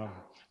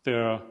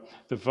the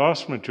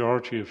vast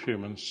majority of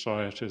human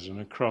societies in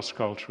a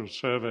cross-cultural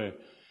survey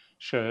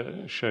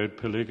showed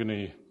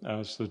polygyny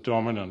as the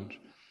dominant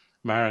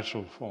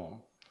marital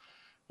form.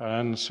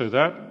 And so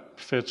that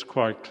fits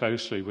quite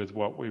closely with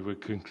what we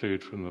would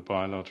conclude from the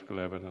biological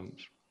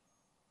evidence.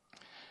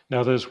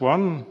 Now, there's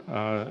one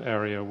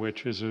area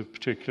which is of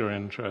particular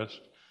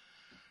interest,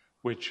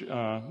 which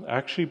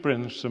actually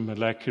brings some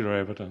molecular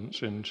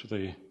evidence into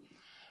the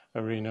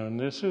arena, and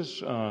this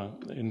is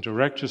in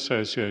direct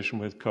association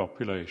with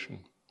copulation.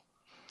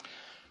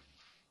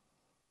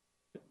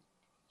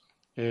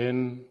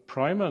 In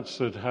primates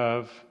that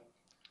have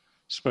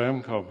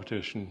sperm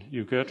competition,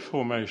 you get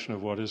formation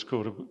of what is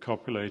called a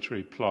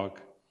copulatory plug.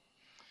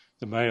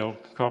 The male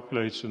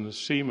copulates and the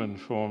semen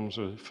forms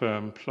a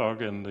firm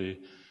plug in the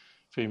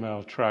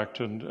female tract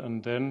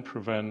and then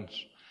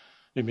prevents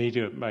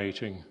immediate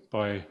mating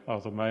by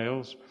other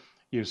males.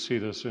 You see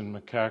this in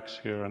macaques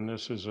here, and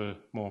this is a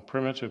more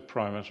primitive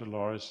primate,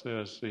 Loris.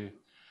 There's the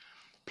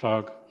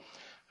plug.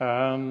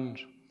 And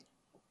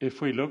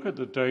if we look at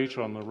the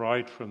data on the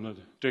right from the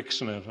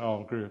Dixon et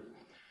al. Group,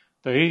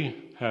 they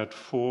had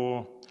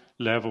 4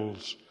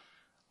 levels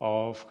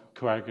of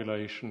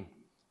coagulation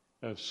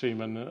of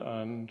semen,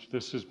 and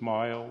this is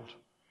mild.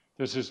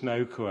 This is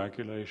no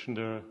coagulation.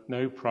 There are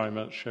no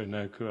primates show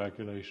no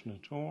coagulation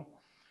at all.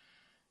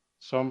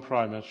 Some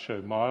primates show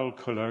mild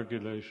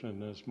coagulation,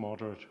 and there's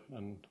moderate,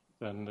 and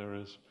then there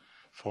is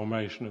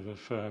formation of a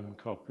firm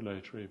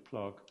copulatory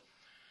plug.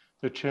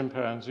 The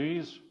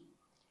chimpanzees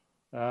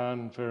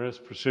and various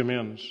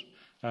prosimians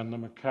and the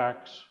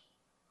macaques,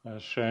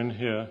 as shown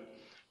here,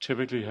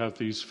 typically have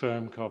these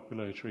firm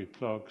copulatory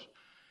plugs.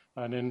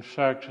 And in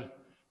fact,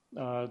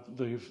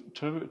 the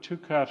two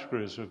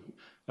categories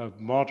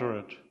of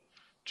moderate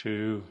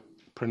to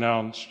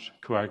pronounced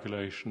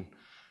coagulation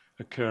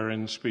occur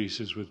in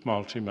species with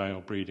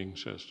multi-male breeding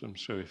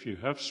systems. So if you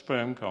have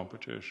sperm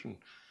competition,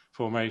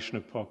 formation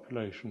of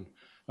population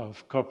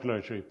of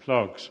copulatory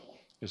plugs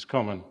is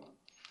common.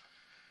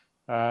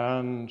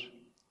 And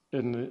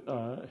in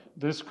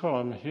this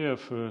column here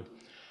for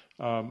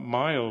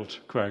mild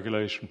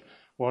coagulation,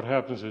 what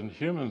happens in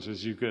humans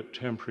is you get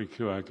temporary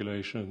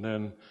coagulation and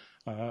then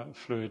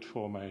fluid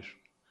formation.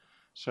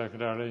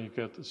 Secondarily, you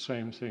get the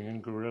same thing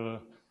in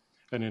gorilla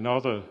and in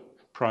other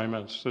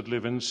primates that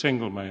live in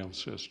single male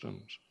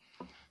systems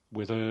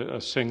with a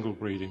single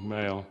breeding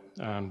male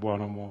and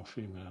one or more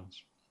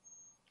females.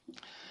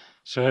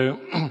 So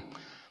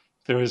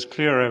there is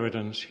clear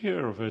evidence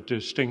here of a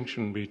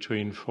distinction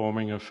between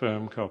forming a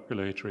firm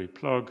copulatory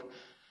plug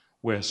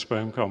where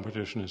sperm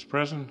competition is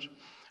present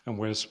and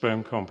where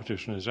sperm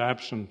competition is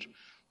absent,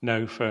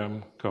 no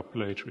firm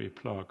copulatory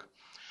plug.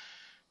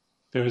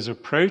 There is a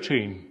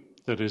protein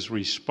that is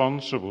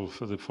responsible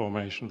for the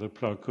formation of the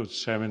plug called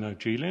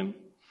seminogenin,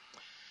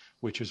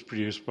 which is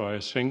produced by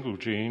a single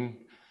gene,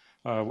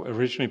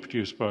 originally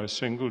produced by a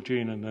single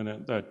gene, and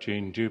then that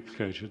gene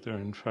duplicated. There are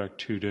in fact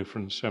two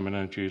different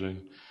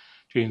seminogenin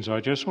genes.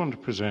 I just want to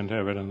present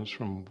evidence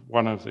from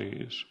one of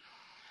these,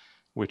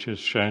 which is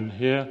shown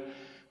here.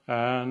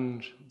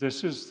 And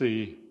this is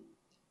a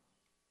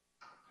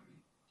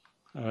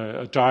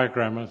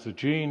diagram of the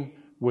gene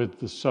with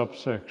the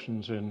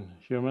subsections in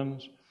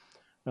humans.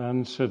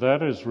 And so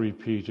that is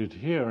repeated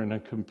here in a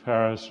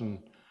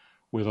comparison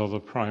with other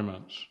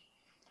primates.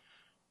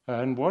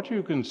 And what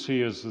you can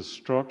see is the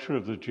structure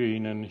of the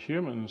gene in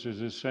humans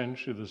is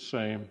essentially the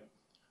same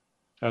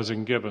as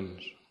in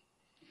gibbons.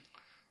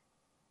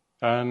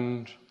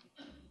 And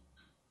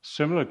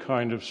similar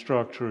kind of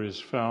structure is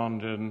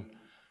found in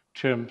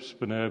chimps,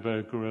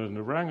 bonobo, gorilla, and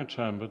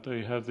orangutan, but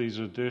they have these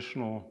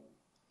additional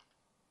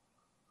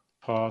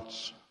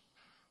parts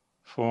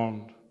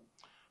formed.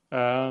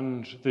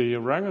 And the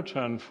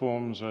orangutan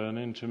forms an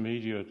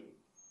intermediate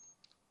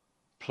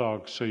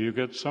plug, so you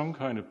get some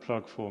kind of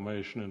plug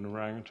formation in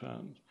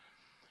orangutans.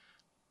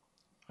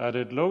 And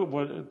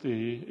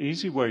the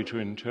easy way to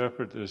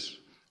interpret this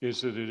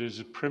is that it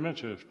is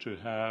primitive to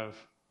have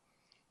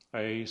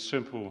a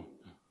simple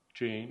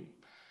gene.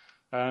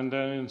 And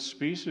then in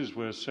species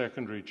where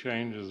secondary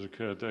changes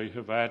occurred, they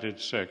have added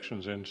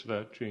sections into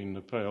that gene,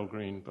 the pale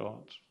green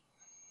parts.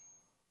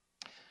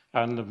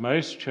 And the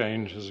most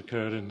change has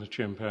occurred in the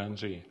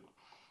chimpanzee.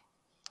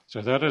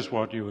 So that is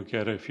what you would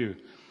get if you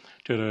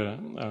did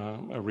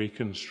a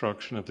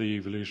reconstruction of the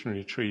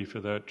evolutionary tree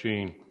for that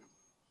gene,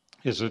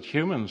 is that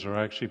humans are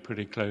actually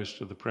pretty close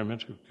to the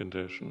primitive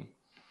condition.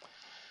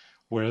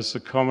 Whereas the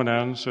common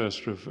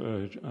ancestor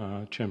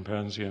of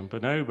chimpanzee and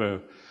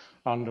bonobo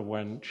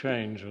underwent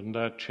change, and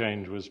that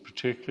change was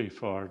particularly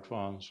far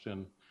advanced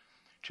in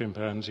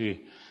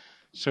chimpanzee.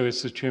 So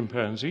it's the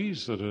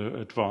chimpanzees that are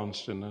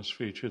advanced in this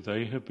feature.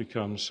 They have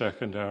become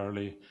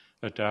secondarily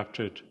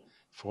adapted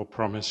for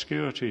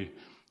promiscuity,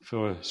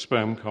 for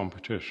sperm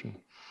competition.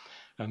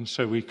 And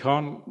so we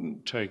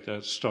can't take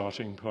that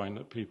starting point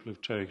that people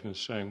have taken as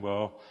saying,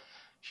 well,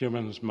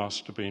 humans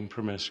must have been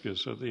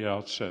promiscuous at the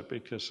outset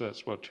because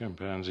that's what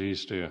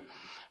chimpanzees do.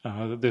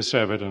 This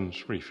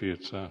evidence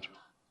refutes that.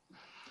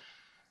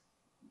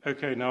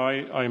 Okay, now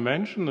I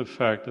mentioned the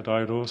fact that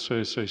I'd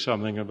also say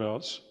something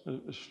about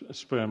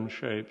sperm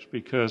shapes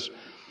because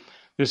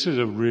this is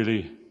a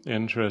really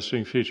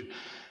interesting feature.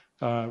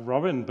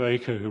 Robin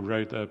Baker, who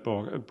wrote that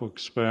book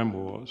Sperm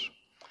Wars,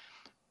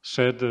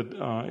 said that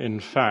in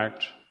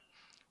fact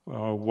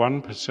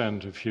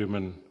 1% of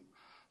human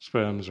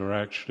sperms are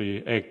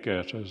actually egg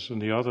getters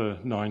and the other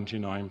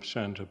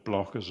 99% are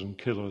blockers and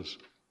killers.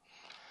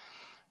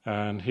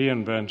 And he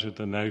invented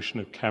the notion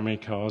of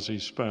kamikaze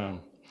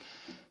sperm.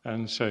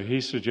 And so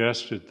he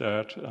suggested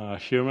that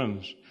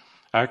humans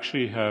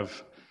actually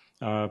have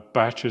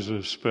batches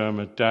of sperm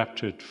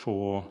adapted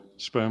for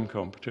sperm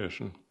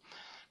competition.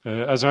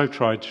 As I've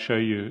tried to show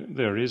you,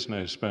 there is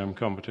no sperm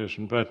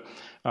competition, but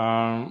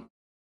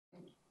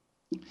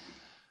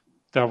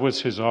that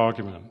was his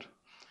argument.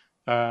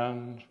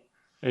 And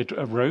it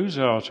arose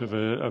out of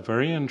a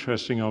very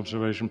interesting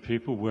observation.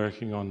 People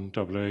working on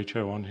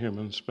WHO on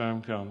human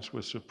sperm counts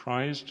were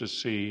surprised to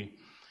see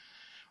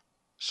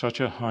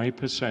such a high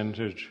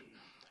percentage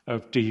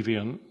of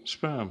deviant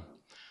sperm,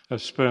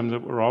 of sperm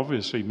that were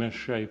obviously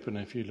misshapen.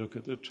 If you look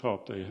at the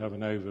top, they have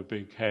an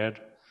overbig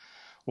head,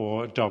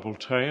 or a double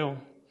tail,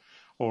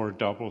 or a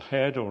double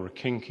head, or a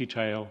kinky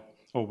tail,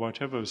 or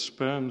whatever,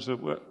 sperms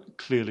that were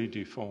clearly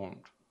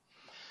deformed.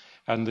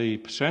 And the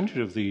percentage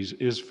of these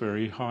is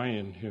very high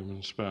in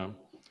human sperm.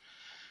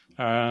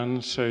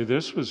 And so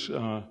this was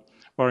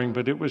worrying,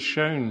 but it was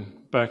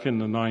shown back in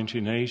the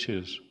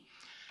 1980s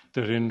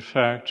that in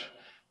fact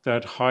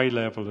that high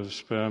level of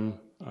sperm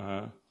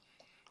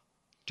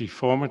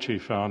deformity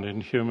found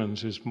in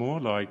humans is more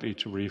likely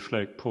to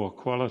reflect poor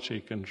quality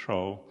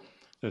control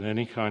than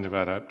any kind of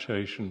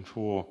adaptation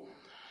for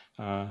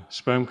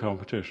sperm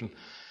competition.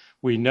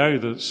 We know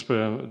that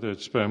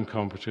sperm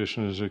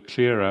competition is a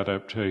clear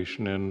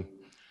adaptation in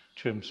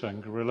chimps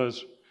and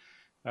gorillas.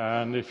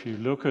 And if you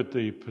look at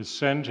the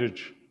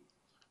percentage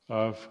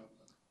of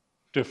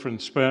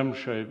different sperm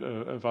shape,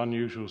 of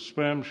unusual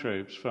sperm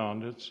shapes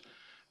found, it's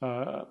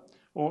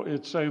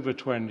over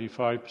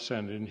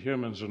 25% in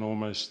humans and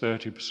almost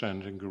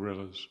 30% in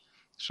gorillas.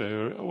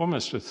 So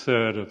almost a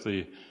third of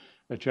the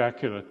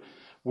ejaculate.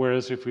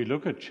 Whereas if we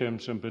look at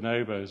chimps and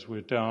bonobos,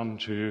 we're down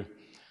to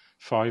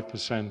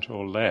 5%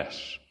 or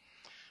less.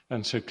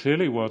 And so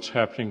clearly what's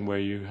happening where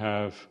you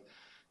have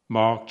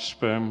marked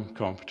sperm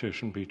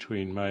competition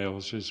between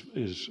males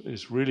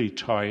is really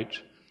tight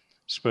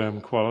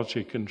sperm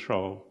quality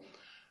control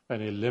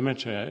and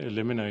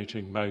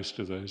eliminating most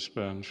of those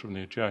sperms from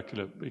the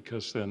ejaculate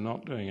because they're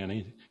not doing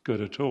any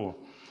good at all.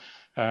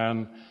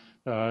 And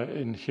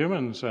in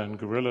humans and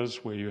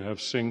gorillas, where you have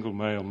single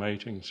male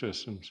mating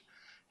systems,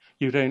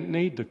 you don't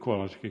need the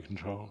quality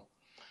control.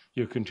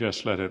 You can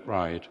just let it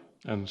ride.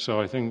 And so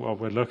I think what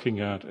we're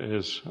looking at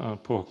is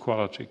poor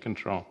quality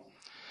control.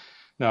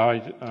 Now,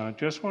 I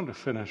just want to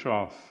finish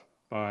off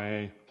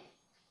by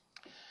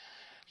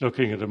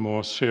looking at a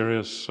more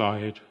serious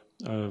side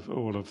of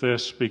all of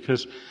this,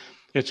 because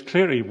it's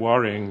clearly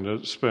worrying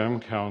that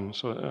sperm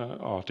counts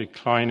are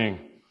declining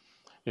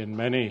in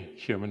many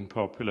human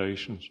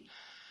populations.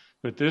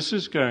 But this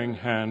is going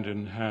hand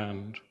in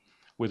hand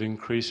with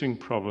increasing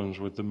problems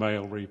with the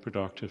male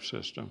reproductive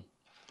system.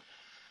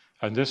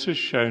 And this is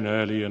shown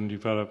early in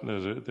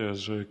development.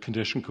 There's a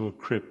condition called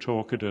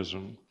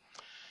cryptorchidism,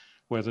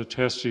 where the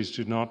testes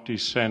do not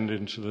descend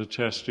into the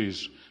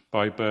testes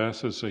by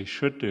birth as they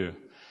should do.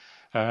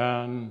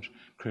 And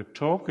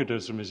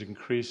cryptorchidism is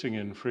increasing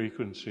in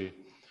frequency.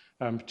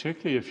 And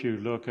particularly if you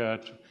look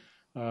at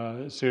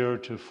 0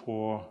 to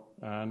 4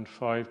 and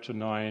 5 to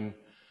 9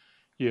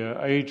 year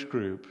age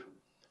group,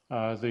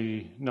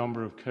 the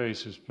number of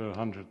cases per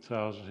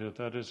 100,000 here,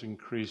 that is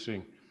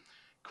increasing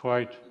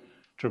quite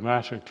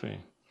dramatically.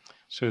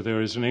 So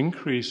there is an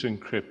increase in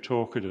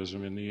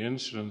cryptorchidism in the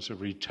incidence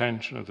of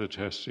retention of the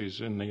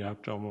testes in the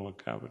abdominal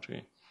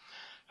cavity.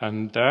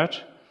 And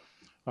that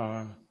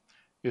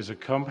is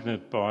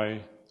accompanied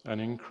by an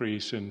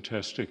increase in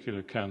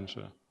testicular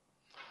cancer.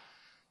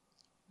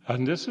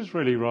 And this is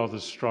really rather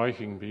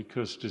striking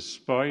because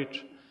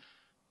despite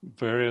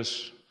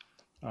various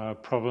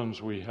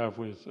problems we have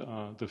with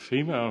the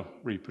female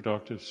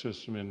reproductive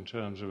system in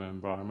terms of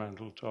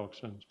environmental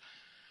toxins,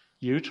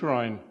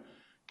 uterine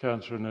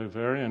cancer and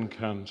ovarian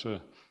cancer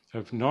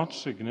have not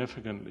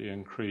significantly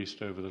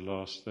increased over the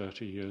last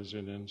 30 years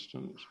in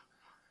incidence.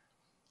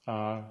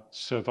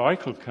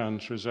 Cervical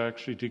cancer is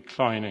actually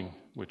declining,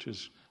 which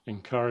is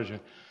encouraging.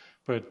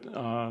 But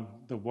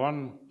the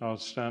one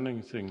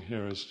outstanding thing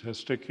here is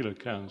testicular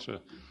cancer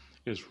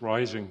is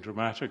rising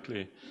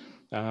dramatically.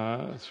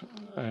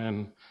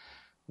 And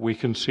we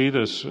can see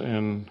this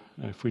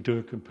if we do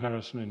a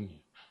comparison in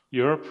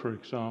Europe, for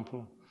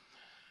example.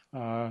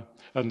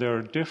 And there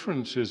are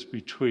differences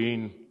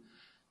between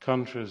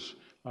countries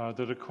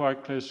that are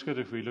quite close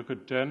together. If we look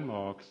at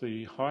Denmark,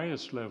 the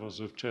highest levels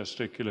of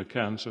testicular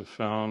cancer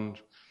found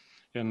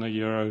in the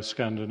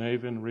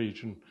Euro-Scandinavian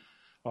region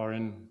are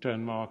in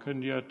Denmark,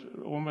 and yet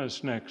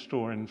almost next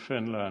door in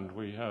Finland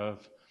we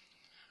have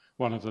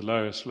one of the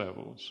lowest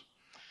levels.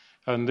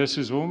 And this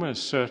is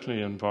almost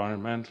certainly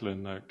environmental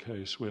in that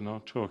case. We're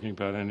not talking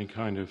about any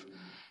kind of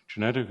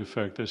genetic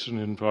effect. This is an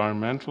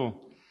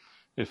environmental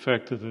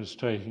effect that is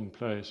taking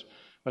place.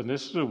 And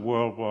this is a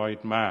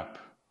worldwide map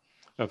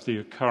of the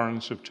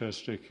occurrence of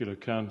testicular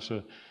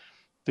cancer.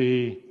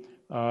 The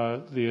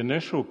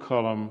initial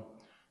column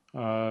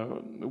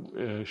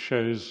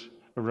shows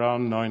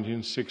around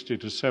 1960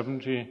 to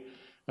 70,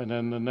 and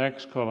then the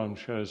next column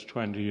shows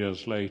 20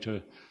 years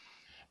later.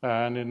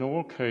 And in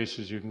all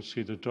cases, you can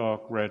see the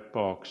dark red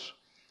box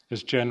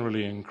is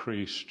generally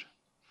increased.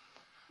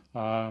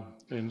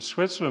 In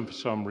Switzerland, for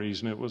some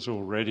reason, it was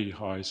already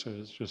high, so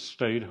it's just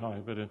stayed high.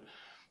 But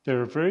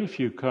there are very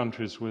few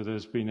countries where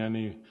there's been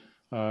any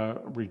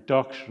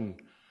reduction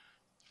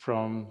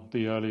from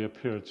the earlier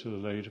period to the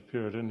later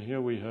period. And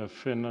here we have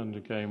Finland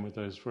again with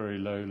those very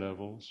low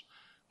levels,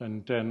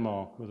 and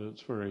Denmark with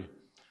its very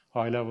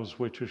high levels,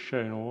 which are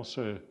shown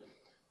also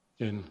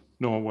in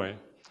Norway.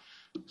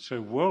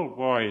 So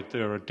worldwide,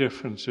 there are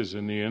differences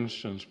in the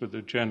instance, but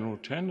the general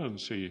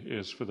tendency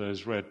is for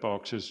those red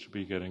boxes to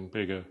be getting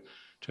bigger.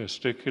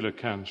 Testicular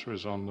cancer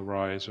is on the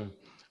rise, and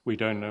we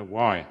don't know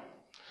why.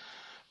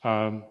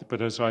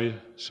 But as I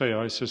say,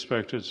 I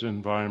suspect it's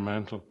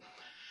environmental.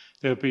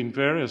 There have been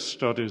various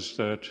studies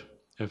that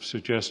have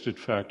suggested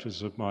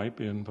factors that might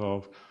be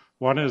involved.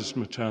 One is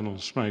maternal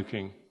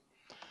smoking.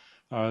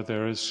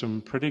 There is some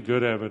pretty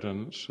good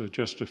evidence,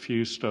 just a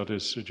few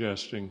studies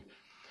suggesting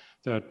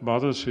that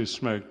mothers who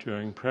smoke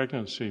during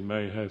pregnancy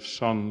may have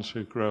sons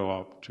who grow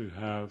up to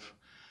have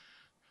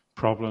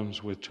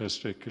problems with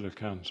testicular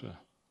cancer,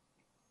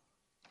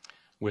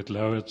 with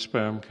lowered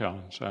sperm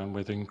counts and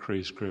with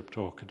increased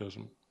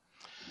cryptorchidism.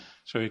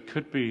 So it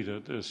could be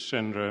that this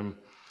syndrome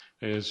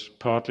is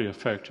partly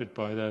affected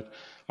by that.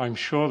 I'm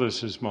sure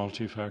this is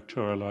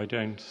multifactorial. I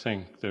don't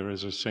think there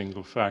is a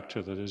single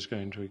factor that is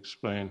going to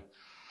explain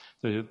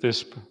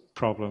this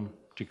problem,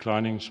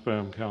 declining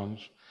sperm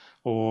counts,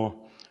 or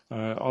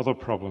other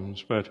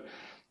problems. But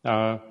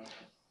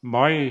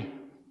my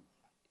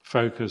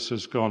focus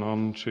has gone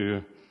on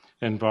to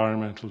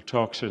environmental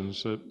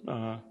toxins that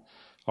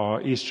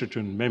are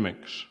estrogen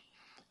mimics.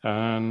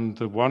 And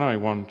the one I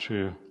want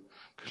to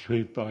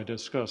conclude by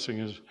discussing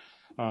is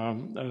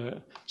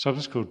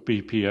something called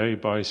BPA,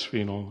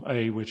 bisphenol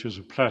A, which is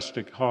a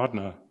plastic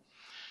hardener.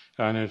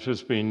 And it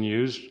has been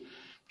used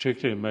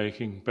particularly in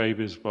making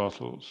babies'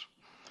 bottles.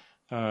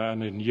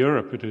 And in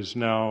Europe, it is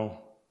now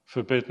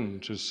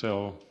forbidden to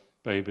sell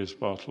babies'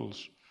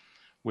 bottles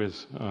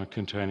with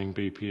containing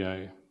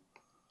BPA.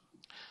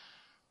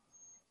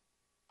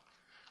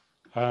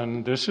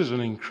 And this is an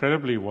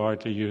incredibly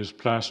widely used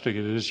plastic.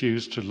 It is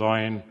used to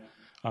line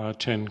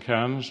tin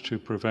cans to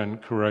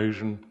prevent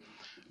corrosion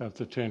of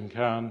the tin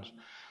cans.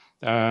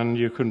 And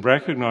you can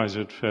recognize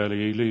it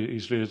fairly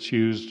easily. It's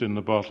used in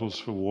the bottles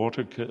for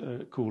water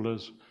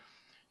coolers.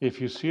 If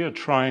you see a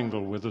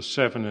triangle with a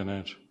 7 in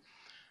it,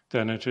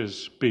 then it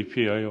is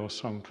BPA or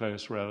some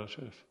close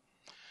relative.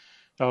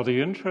 Now,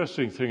 the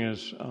interesting thing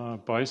is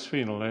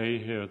bisphenol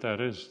A here, that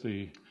is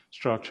the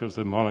structure of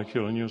the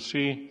molecule, and you'll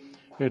see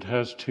it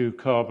has 2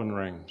 carbon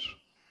rings.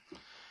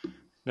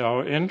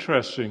 Now,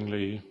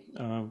 interestingly,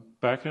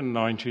 back in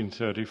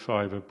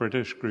 1935, a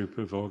British group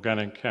of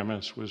organic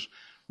chemists was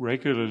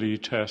regularly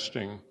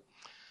testing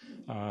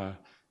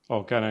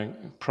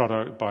organic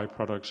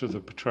byproducts of the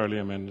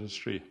petroleum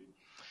industry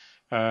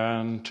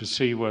and to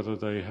see whether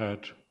they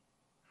had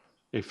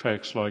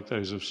effects like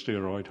those of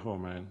steroid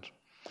hormones.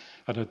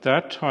 And at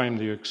that time,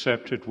 the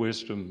accepted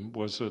wisdom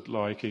was that,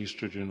 like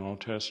estrogen or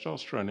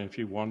testosterone, if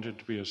you wanted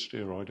to be a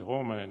steroid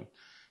hormone,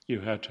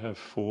 you had to have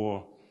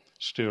 4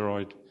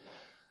 steroid,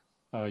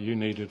 you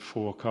needed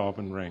 4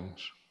 carbon rings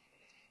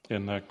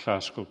in that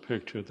classical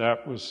picture.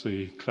 That was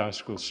the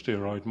classical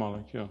steroid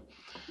molecule.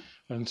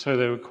 And so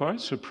they were quite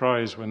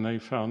surprised when they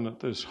found that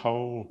this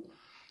whole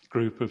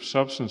group of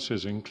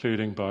substances,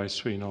 including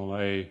bisphenol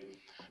A,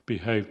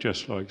 behaved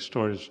just like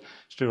steroids.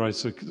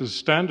 The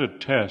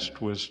standard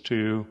test was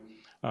to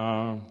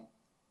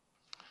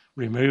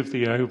remove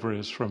the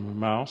ovaries from a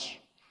mouse,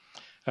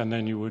 and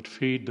then you would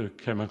feed the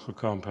chemical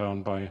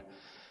compound by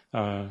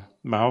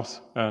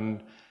mouth,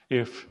 and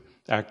if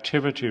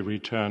activity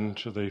returned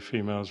to the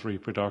female's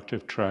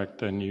reproductive tract,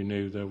 then you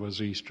knew there was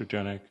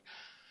estrogenic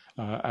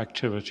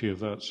activity of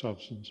that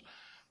substance.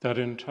 That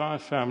entire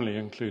family,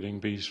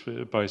 including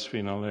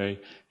bisphenol A,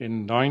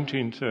 in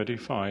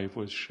 1935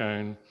 was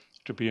shown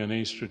to be an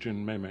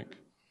estrogen mimic.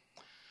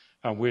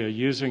 And we're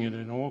using it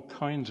in all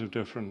kinds of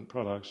different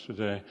products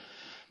today.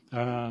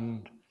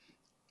 And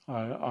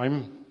I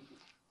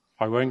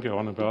won't go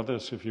on about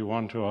this. If you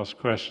want to ask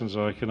questions,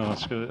 I can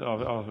ask it.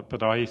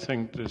 But I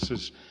think this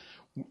is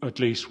at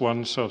least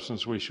one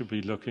substance we should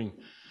be looking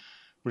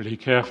really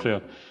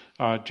carefully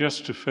at.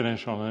 Just to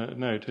finish on a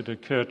note, it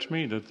occurred to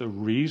me that the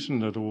reason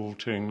that all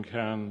tin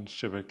cans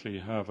typically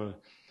have a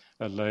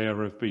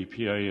layer of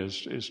BPA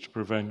is to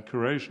prevent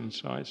corrosion.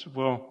 So I said,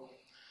 well,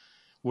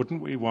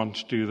 wouldn't we want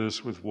to do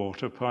this with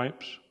water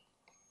pipes?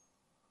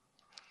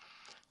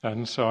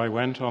 And so I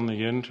went on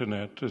the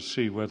internet to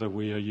see whether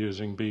we are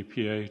using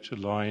BPA to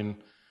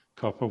line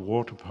copper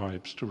water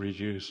pipes to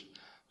reduce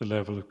the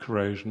level of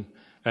corrosion.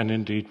 And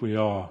indeed we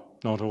are,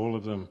 not all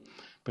of them,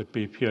 but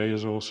BPA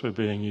is also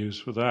being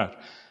used for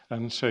that.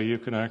 And so you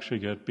can actually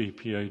get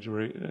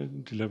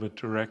BPA delivered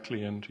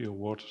directly into your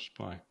water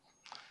supply.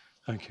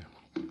 Thank you.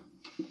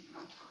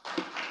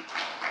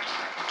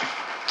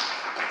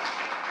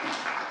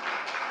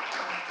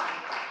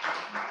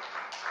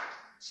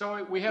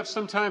 So we have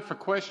some time for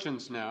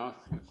questions now,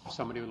 if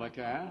somebody would like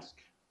to ask.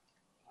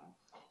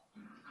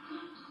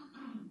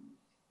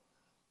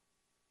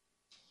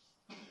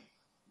 You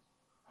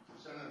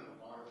presented a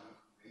lot of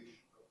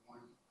information, but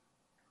one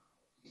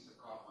piece that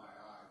caught my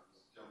eye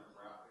was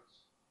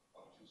demographics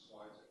of 2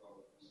 slides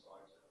ago, 3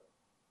 slides ago.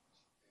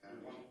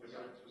 And one was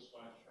our 2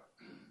 slides.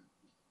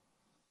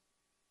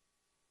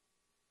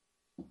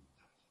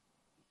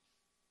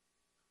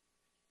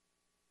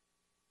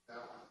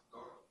 That one,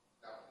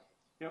 that one.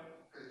 Yep.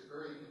 It's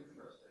very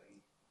interesting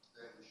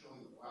that you're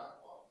showing the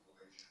black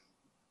population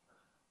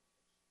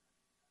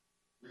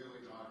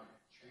really not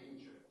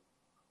changing,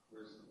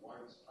 whereas the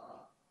whites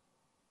are.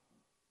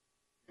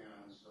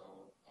 And so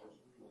I was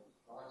wondering what the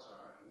thoughts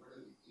are, and what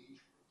are the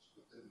age groups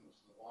within this?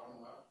 In the bottom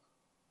left,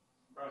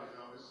 I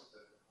noticed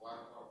that the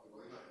black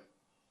population.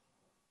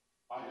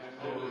 I have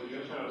all the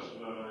details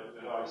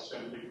that I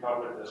simply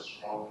covered this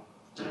from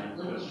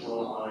this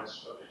worldwide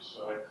study.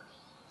 So,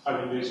 I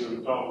mean, these are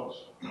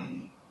adults.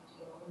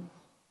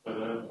 But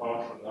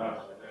apart from that,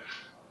 I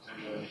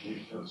think the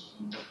details.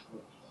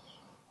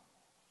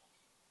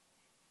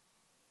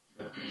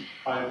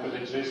 But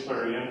it is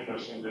very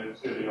interesting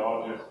that clearly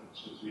are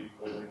differences even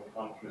within the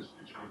countries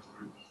between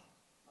groups.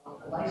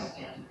 Well, the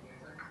lifespan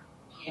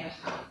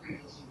cancer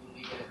frequency will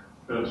be different.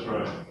 That's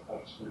right,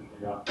 absolutely,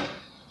 yeah.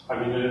 I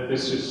mean,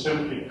 this is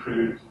simply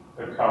crude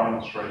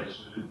occurrence rates.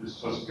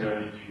 This doesn't go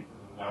any deeper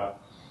than that.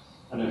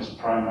 And it's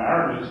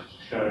primarily to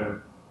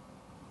show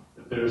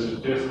that there is a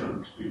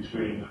difference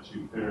between the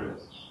 2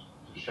 periods,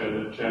 to show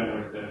that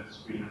generally there has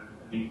been an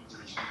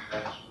increase in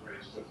cancer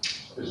rates. But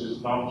this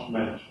is not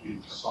meant to be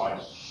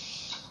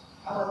precise.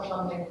 How about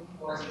something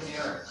more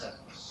generic, such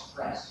as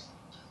stress?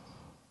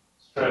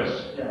 Stress?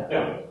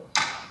 Yeah.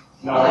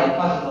 No, Well, it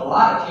causes a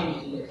lot of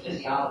changes in your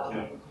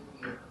physiology.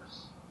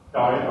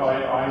 Yeah.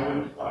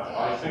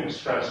 I think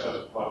stress has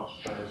a part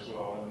to play as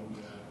well. And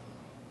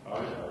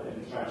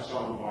In fact,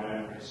 some of my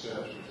own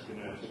research was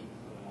connected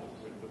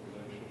with the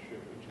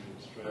relationship between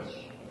stress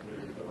and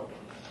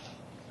reproduction.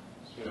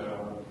 So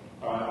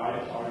I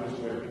was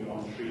working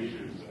on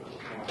tissues that were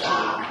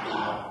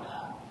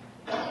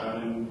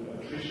and in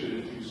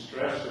tissues, if you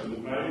stress them, the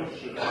males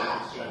should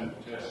have send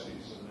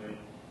testes, and they,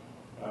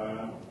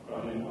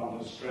 but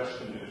under stress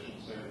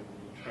conditions, they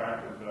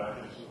retract them back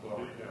into the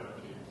body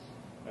cavity,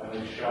 and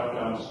they shut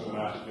down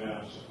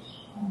spermatogenesis.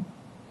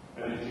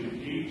 And if you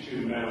keep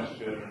two males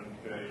together in a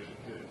cage for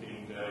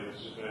 15 days,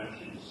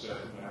 eventually the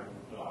second male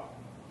will die.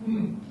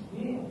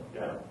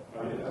 Yeah.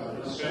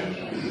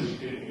 Essentially, this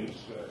kidney is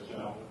stressed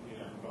down,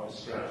 by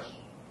stress.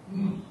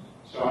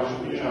 So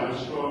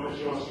I'm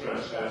sure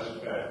stress has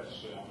effects.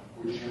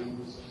 Which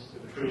is the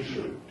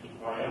tissue to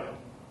buy up.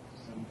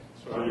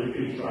 So you've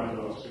been trying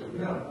to ask it.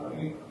 Yeah, I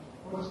mean,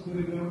 what's the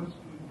difference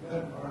between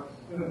Denmark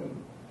and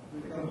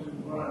when it comes to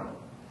environment?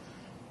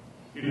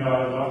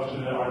 I'd love to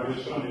know. I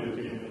was only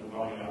looking at the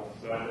long enough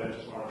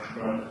that's what I'm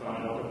trying to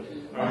find out.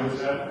 I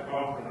was at a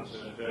conference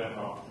in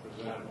Denmark to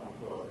present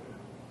my book.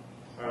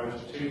 I was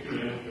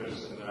particularly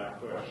interested in that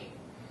question.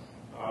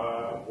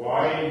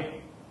 Why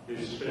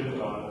is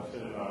Finland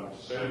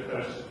so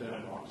close to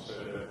Denmark so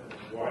different?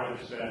 Why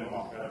does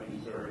Denmark have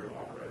these very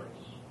high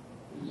rates?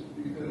 It's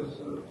because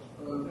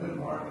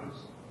Denmark is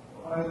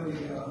highly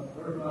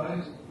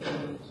urbanized and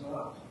it's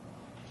not.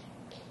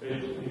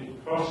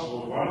 It's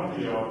possible. One of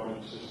the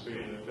arguments has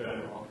been that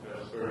Denmark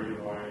has very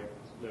high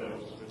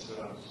levels of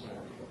internal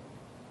smoking.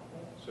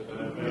 So that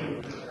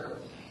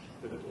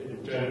in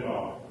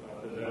Denmark,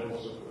 the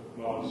levels of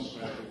modern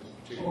smoking is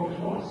particularly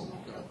high.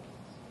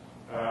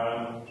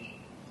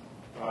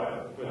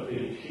 But the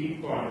key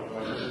point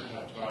that I didn't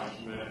have time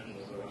to mention,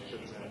 that I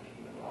should mention,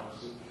 is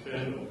that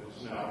Finland is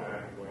now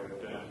backing away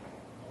with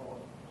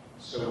Denmark.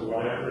 So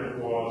whatever it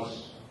was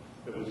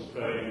that was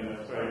playing in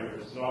their favor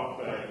is not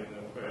playing in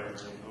their favor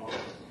anymore.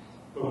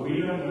 But we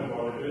don't know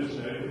what it is.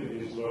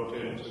 Nobody's looked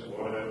into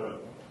whatever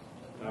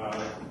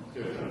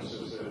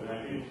differences they're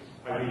making.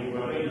 I mean,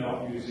 were they not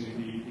using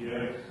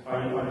BPA? I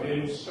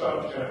did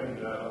start checking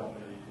that on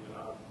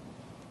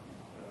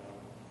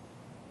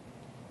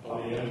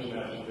the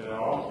internet, and there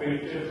are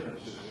big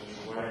differences in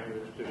the way in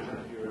which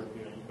different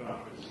European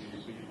countries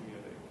use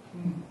BPA.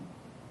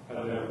 And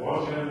there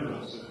was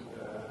evidence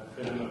that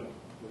Finland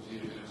was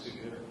using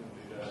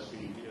significantly less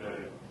BPA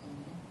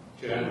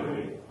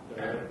generally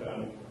than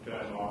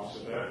Denmark, so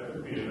that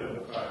could be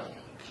another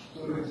factor. So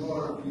they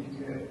ignore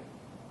BPA.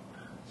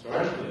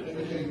 Sorry? They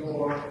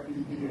ignore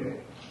BPA.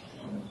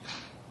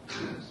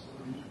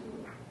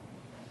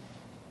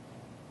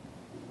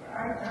 I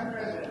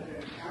read that the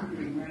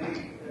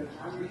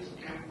hundreds of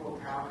chemical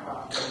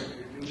compounds that are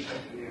produced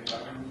in the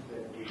environment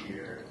every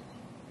year,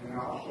 and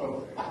also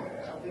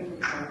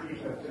different countries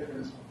have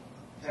different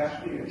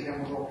testing of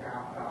chemical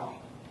compounds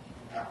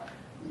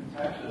in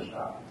Texas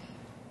stuff.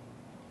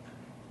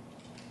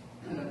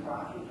 And the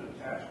process of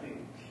testing,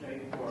 say,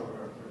 for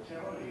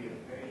fertility is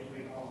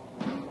basically all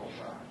a chemical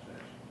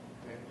process.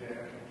 The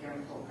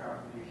chemical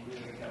companies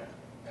really have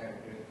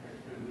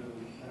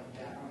really shut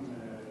down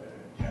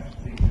the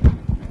testing.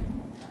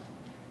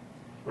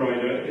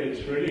 Right,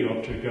 it's really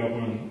up to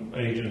government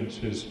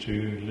agencies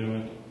to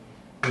limit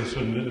this.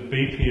 And the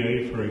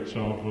BPA, for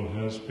example,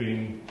 has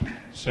been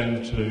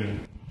sent to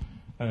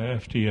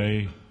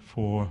FDA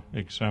for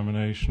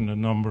examination a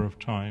number of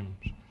times.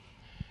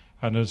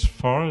 And as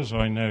far as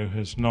I know,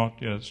 has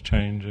not yet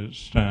changed its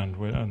stand.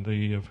 And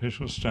the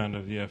official stand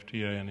of the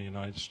FDA in the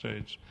United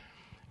States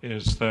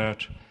is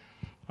that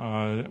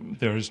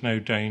there is no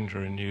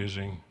danger in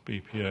using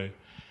BPA.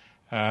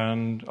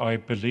 And I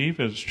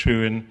believe it's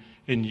true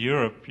in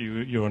Europe,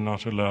 you're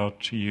not allowed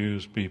to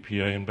use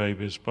BPA in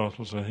babies'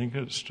 bottles. I think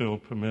it's still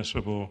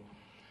permissible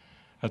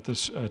at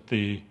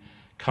the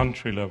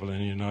country level in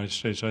the United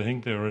States. I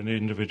think there are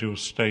individual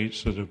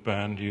states that have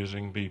banned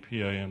using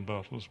BPA in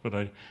bottles, but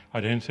I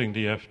don't think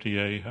the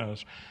FDA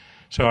has.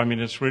 So, I mean,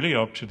 it's really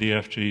up to the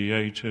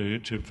FDA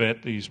to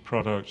vet these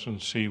products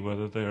and see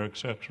whether they're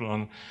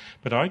acceptable.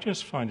 But I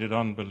just find it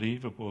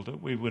unbelievable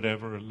that we would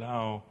ever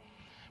allow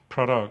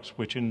products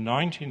which in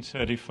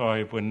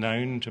 1935 were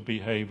known to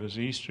behave as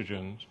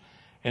estrogens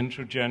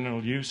enter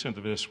general use in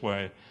this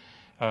way.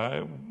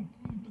 That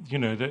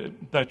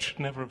should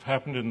never have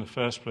happened in the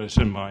first place,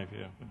 in my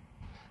view.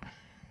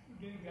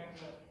 Getting back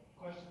to that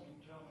question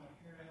the gentleman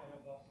here had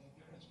about the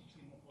difference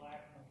between the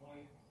black and the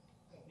white,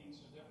 that being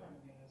so different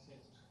in the United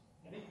States.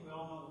 I think we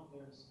all know that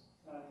there's,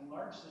 in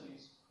large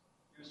cities,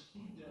 there's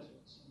food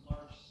deserts in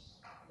large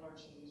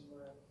cities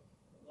where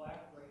the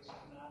black race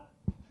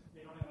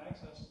they don't have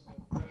access to the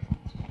fresh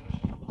foods and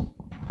vegetables,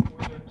 or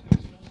they're too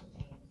expensive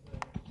for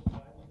them to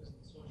buy because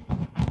of the social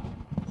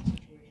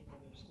situation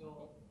where they're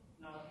still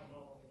not at the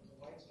level that the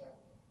whites are.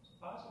 So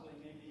possibly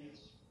maybe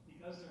it's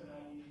because they're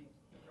not eating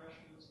the fresh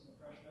foods and the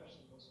fresh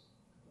vegetables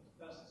with the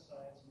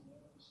pesticides and the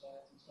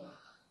herbicides and stuff,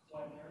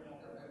 why they're not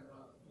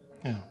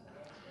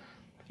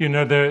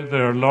Yeah.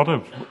 There are a lot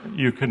of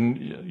you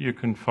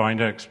can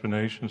find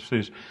explanations for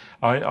these.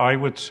 I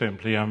would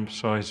simply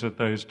emphasize that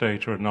those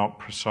data are not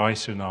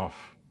precise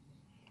enough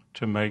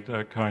to make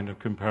that kind of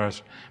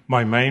comparison.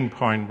 My main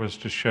point was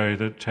to show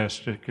that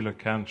testicular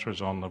cancer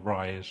is on the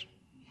rise,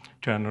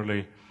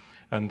 generally.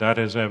 And that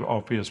is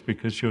obvious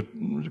because you're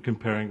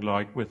comparing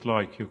like with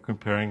like. You're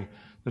comparing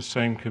the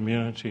same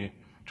community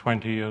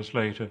 20 years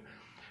later.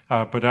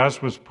 But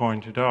as was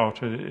pointed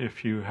out,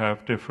 if you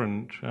have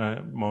different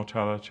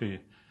mortality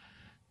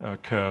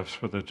curves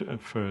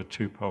for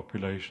two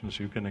populations,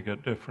 you're going to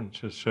get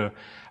differences. So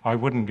I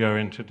wouldn't go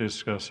into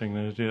discussing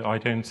it. I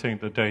don't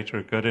think the data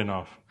are good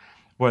enough.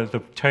 Well, the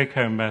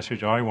take-home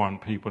message I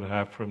want people to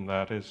have from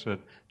that is that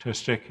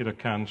testicular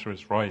cancer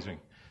is rising.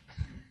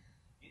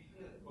 Is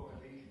there a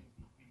correlation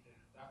between the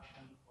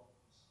reduction of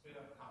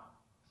sperm count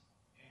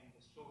and the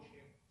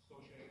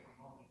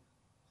socioeconomic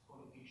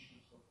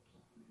conditions of the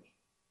population?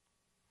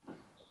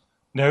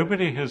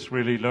 Nobody has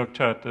really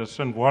looked at this,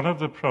 and one of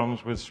the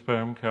problems with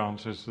sperm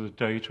counts is the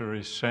data are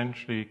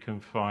essentially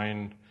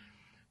confined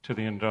to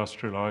the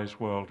industrialized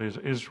world.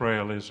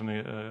 Israel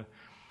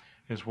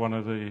is one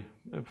of the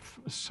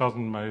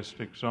southernmost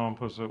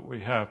examples that we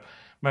have.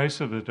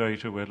 Most of the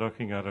data we're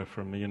looking at are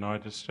from the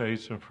United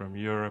States and from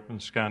Europe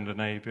and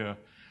Scandinavia,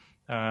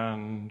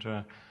 and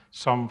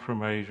some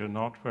from Asia,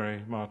 not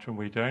very much, and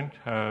we don't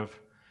have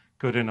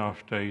good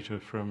enough data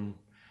from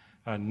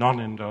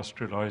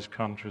non-industrialized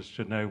countries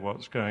to know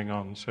what's going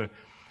on. So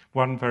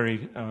one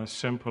very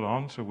simple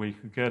answer we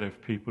could get if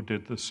people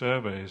did the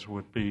surveys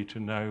would be to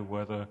know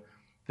whether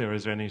there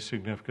is any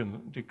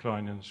significant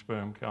decline in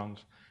sperm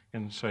counts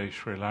in, say,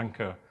 Sri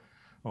Lanka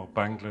or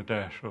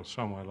Bangladesh or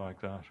somewhere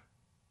like that.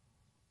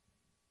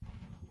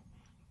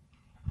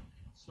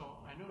 So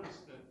I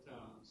noticed that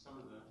some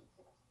of the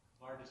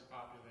largest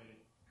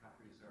populated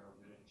countries are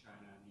over in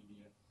China and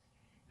India.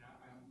 Now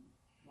I'm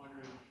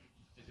wondering,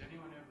 has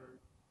anyone ever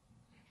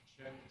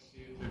checked to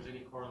see if there's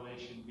any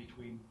correlation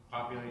between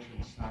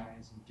population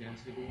size and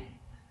density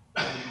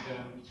and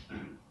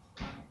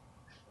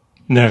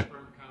No.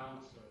 sperm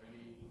counts or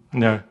any?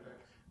 No.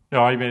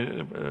 No, I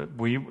mean,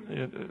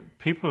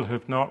 people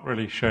have not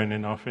really shown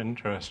enough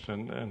interest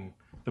in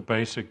the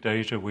basic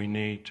data we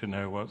need to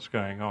know what's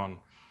going on.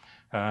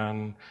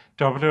 And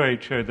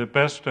WHO, the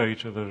best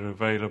data that are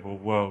available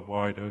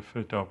worldwide are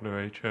for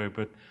WHO,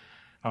 but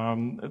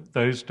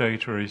those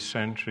data are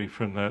essentially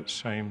from that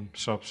same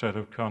subset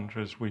of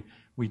countries. We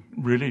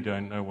really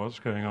don't know what's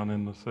going on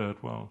in the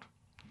third world.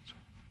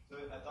 So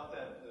I thought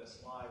that the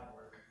slide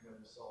where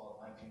you saw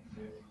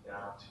 1950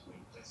 down to,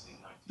 let's say,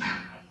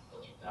 1990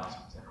 or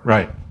 2000.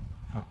 Right.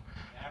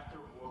 After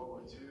World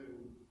War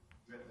II,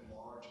 we had the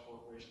large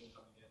corporations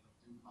coming in, like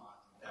DuPont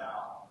and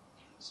Dow,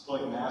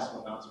 splitting massive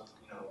amounts of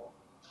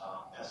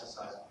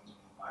pesticides into the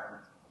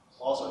environment.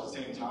 Also, at the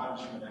same time,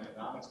 from an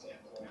economic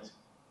standpoint,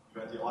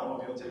 you had the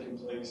automobile taking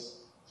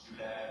place. You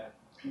had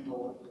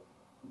people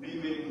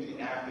leaving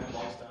the active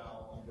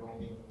lifestyle and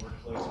going into the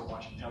workplace and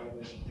watching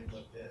television, things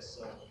like this.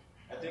 So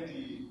I think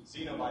the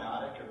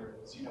xenobiotic or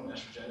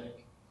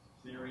xenoestrogenic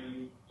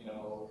theory,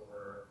 or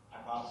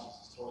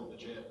hypothesis is totally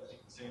legit. But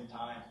at the same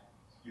time,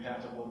 you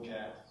have to look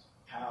at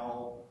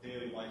how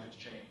daily life has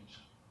changed.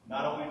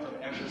 Not only from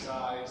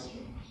exercise,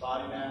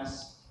 body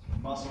mass,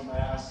 muscle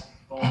mass,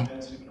 bone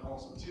density, but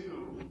also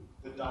too,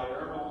 the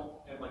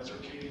diurnal and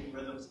circadian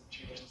rhythms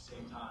change at the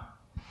same time.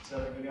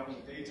 Instead of getting up in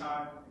the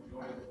daytime,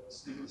 you're going to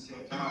sleep at the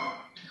same time.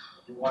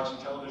 You're watching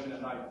television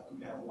at night,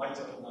 you have lights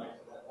up at night,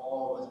 that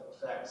all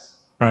affects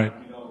Right.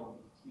 The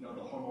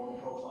hormonal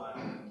profile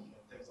and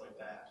things like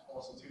that.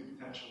 Also too,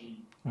 potentially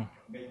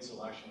mate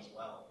selection as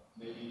well.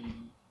 Maybe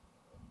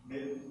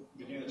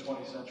beginning of the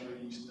 20th century,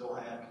 you still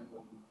had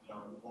people who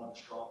wanted the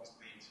strongest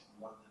mates,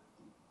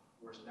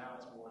 whereas now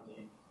it's more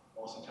the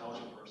most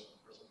intelligent person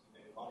who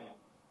can make money.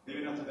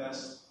 Maybe not the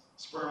best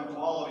sperm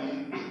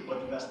quality,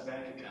 but the best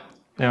bank account.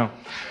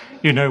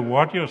 Yeah.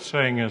 What you're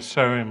saying is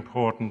so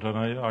important, and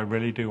I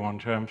really do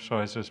want to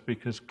emphasize this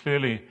because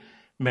clearly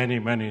many,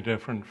 many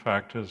different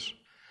factors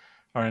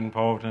are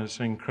involved, and it's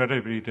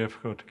incredibly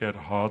difficult to get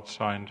hard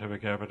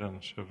scientific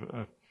evidence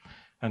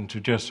and to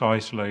just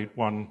isolate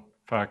one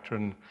factor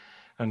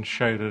and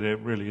show that it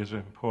really is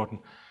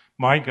important.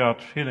 My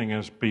gut feeling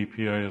is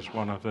BPA is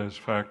one of those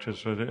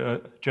factors,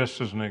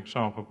 just as an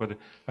example, but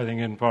I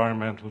think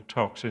environmental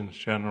toxins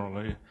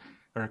generally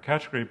are a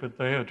category, but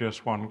they are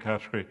just one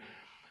category.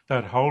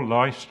 That whole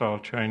lifestyle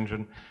change,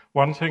 and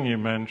one thing you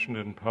mentioned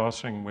in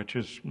passing, which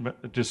is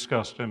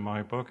discussed in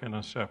my book in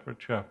a separate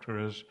chapter,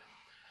 is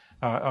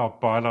our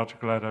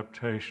biological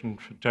adaptation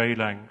for day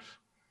length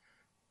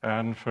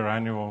and for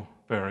annual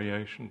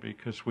variation,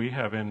 because we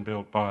have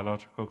inbuilt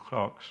biological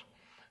clocks.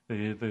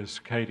 The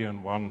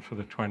circadian one for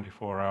the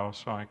 24-hour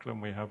cycle,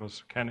 and we have a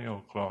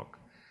circadian clock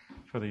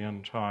for the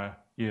entire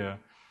year.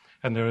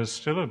 And there is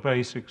still a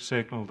basic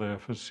signal there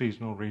for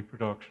seasonal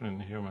reproduction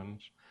in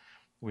humans,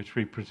 which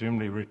we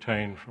presumably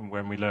retain from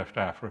when we left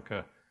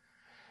Africa.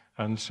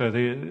 And so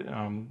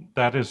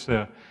that is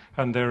there.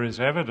 And there is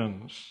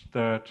evidence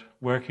that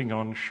working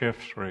on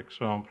shifts, for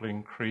example,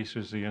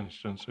 increases the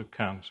incidence of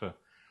cancer.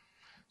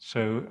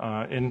 So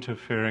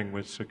interfering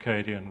with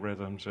circadian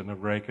rhythms in a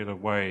regular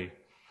way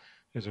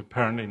is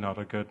apparently not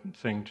a good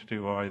thing to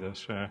do either.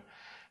 So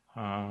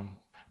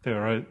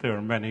There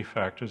are many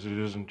factors. It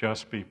isn't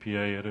just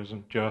BPA. It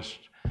isn't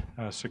just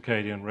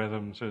circadian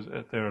rhythms.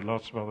 There are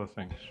lots of other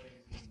things.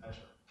 Yeah.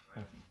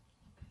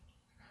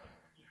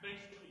 You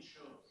basically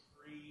showed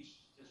three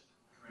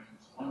statistical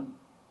trends. One,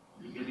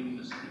 you're getting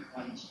this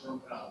declining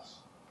stroke counts,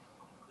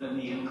 then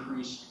the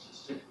increased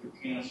testicular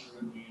cancer,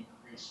 and the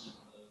increase in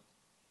the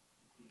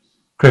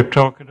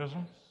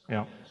Cryptorchidism?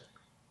 Yeah.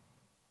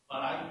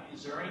 But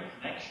is there any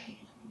connection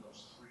between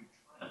those three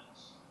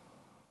trends?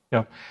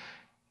 Yeah.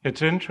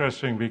 It's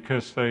interesting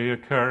because they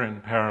occur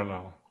in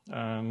parallel.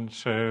 And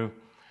so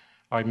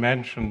I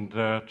mentioned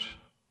that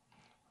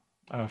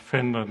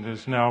Finland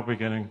is now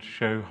beginning to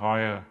show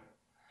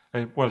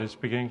it's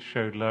beginning to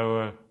show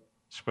lower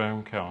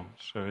sperm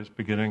counts. So it's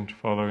beginning to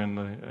follow in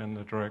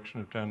the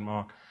direction of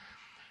Denmark.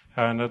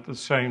 And at the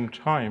same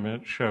time,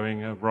 it's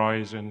showing a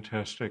rise in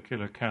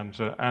testicular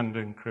cancer and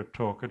in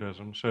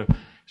cryptorchidism. So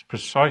it's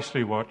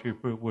precisely what you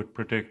would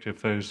predict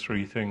if those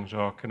three things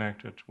are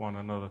connected to one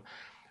another.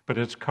 But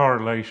it's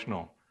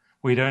correlational.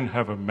 We don't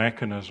have a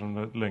mechanism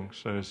that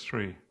links those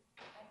three.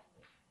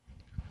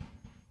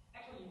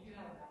 Actually, you do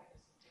have a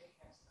mechanism that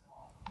connects them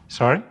all.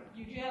 Sorry?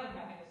 You do have a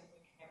mechanism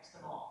that connects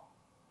them all.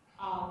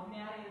 And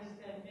that is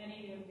that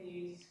many of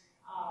these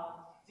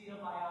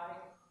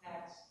xenobiotic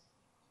effects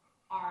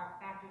are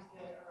factors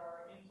that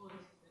are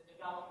influencing the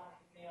development of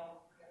the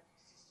male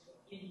reproductive system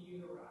in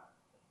utero.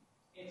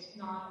 It's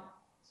not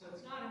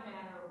a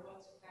matter of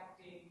what's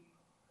affecting,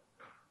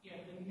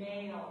 the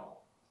male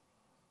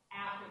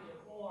after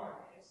they're born.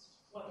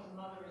 It's what the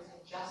mother is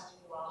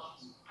ingesting while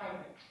she's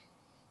pregnant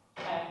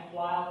and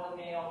while the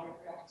male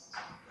reproductive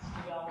system is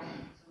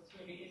developing. So it's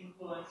going to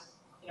influence,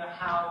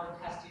 how the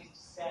testes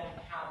descend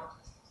and how the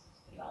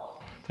testes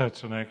develop.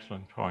 That's an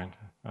excellent point.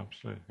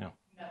 Absolutely, yeah.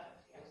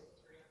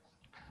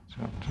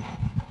 So,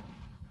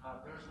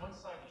 there was one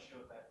slide you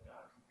showed that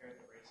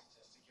compared the rates of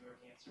testicular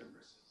cancer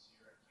versus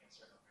uterine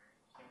cancer and ovarian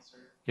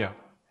cancer. Yeah.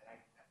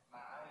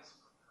 My eyes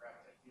were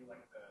correct. I feel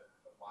like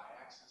the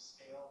y-axis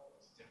scale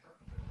was different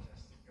for the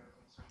testicular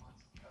cancer ones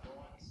than the other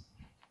ones.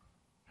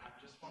 I'm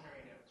just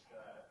wondering if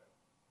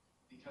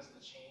because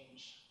the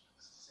change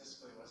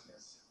statistically wasn't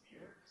as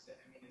severe, is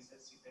it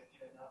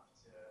significant enough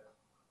to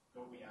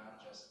go beyond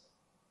just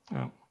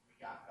we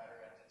got better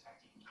at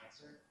detecting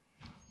cancer?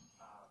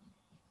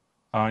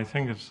 I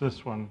think it's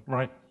this one,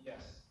 right?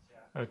 Yes.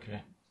 Yeah.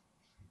 Okay.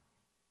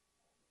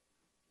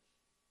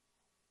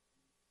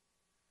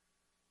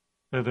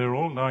 They're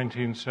all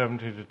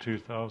 1970 to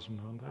 2000,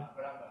 aren't they?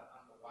 But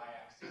on the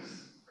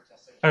y-axis for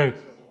testicular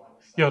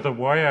cancer, yeah, the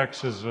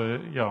y-axis,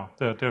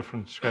 there are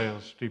different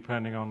scales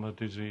depending on the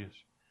disease.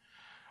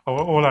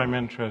 All I'm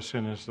interested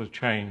in is the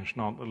change,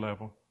 not the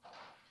level.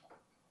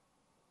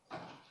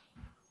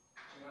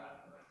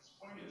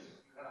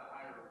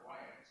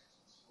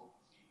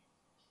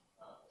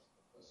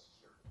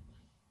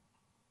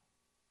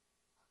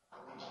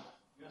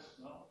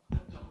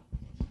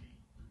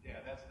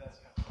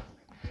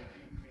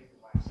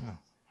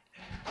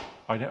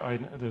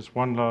 There's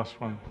one last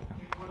one.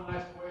 One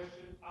last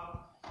question.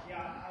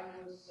 I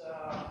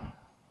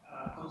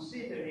was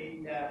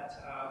considering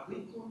that we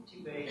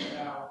cultivate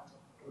now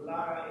a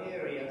lot of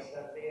areas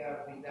that they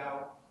are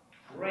without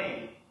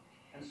rain,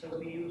 and so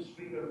we use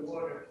river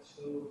water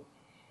to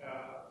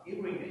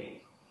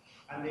irrigate,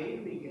 and the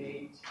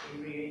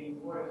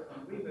irrigating water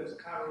from rivers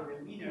carry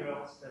the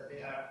minerals that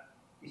they are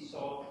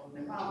dissolved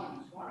in the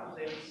mountains. One of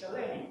them is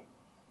selenium,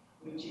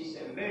 which is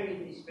very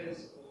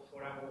indispensable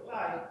for our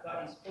life,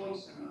 but it's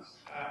poisonous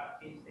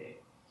in there.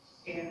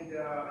 And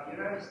the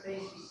United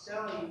States is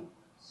selling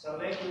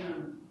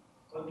selenium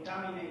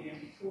contaminated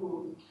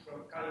food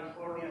from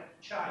California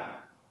to China.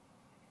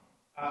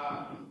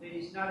 It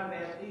is not a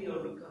bad deal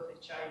because the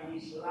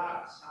Chinese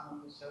lack some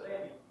of the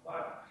selenium,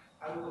 but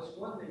I was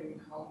wondering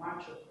how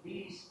much of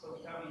this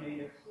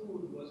contaminated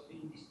food was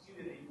being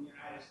distributed in the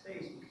United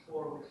States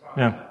before we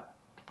found out.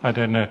 I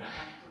don't know.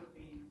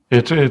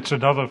 It's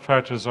another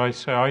factor, as I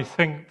say. I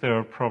think there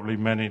are probably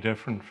many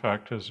different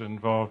factors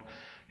involved.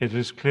 It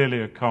is clearly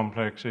a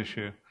complex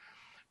issue.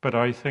 But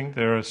I think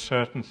there are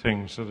certain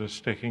things that are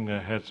sticking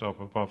their heads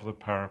up above the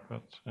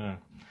parapet.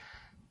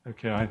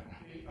 Okay, I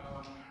used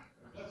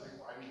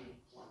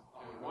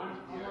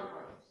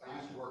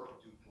to work at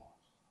DuPont,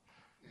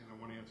 and I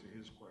want to answer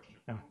his question.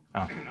 Yeah.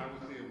 And I was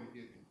there, we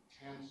did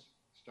intense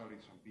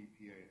studies on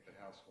BPA at the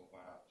household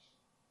labs,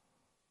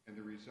 and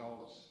the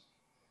results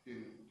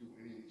didn't do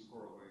any of these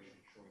correlations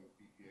showing that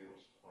BPA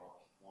was the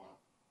problem, one.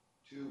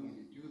 Two, when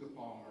you do the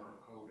polymer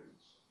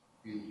coatings,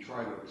 you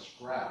try to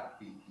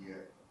extract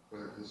BPA,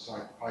 whether it's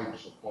inside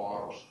pipes or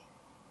bottles.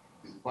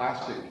 The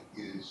plastic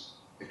is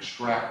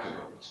extracted,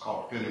 or it's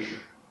called finishing.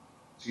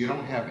 So you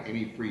don't have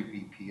any free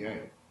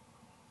BPA.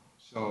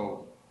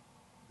 So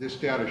this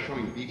data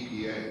showing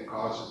BPA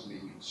causes me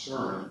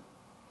concern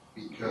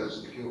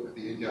because if you look at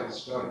the in-depth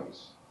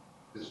studies,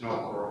 there's no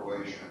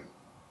correlation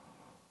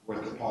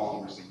with the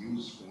polymers they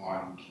use for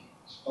lining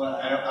keys. Well,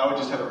 I would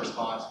just have a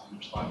response and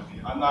respond to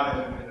you. I'm not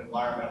an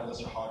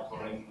environmentalist or hardcore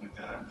or anything like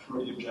that. I'm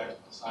pretty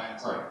objective to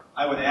science. Right.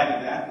 I would add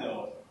to that,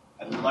 though,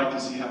 I'd like to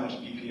see how much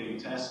BPA you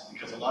test,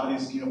 because a lot of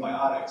these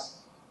xenobiotics,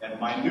 at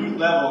minute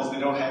levels, they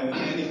don't have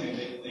anything.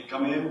 They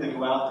come in, they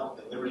go out,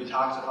 they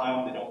detoxify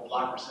them, they don't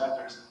block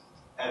receptors.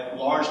 At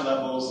large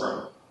levels,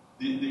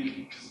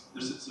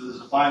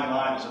 there's a fine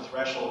line, there's a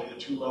threshold, either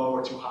too low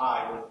or too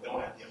high, where they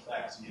don't have the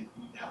effect. So you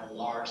need to have a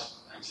large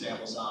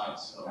sample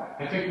size. So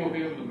I think we'll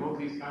be able to move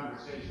these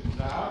conversations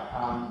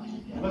out.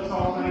 Let's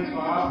all thank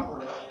Bob for.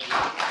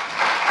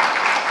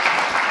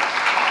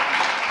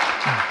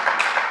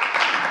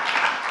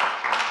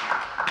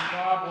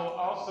 Bob will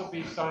also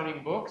be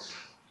signing books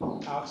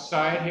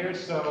outside here,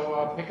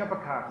 so pick up a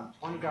copy.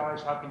 $20,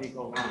 how can you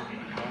go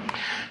wrong?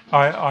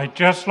 I'd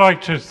just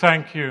like to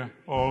thank you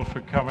all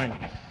for coming.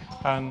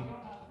 And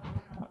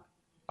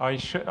I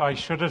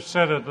should have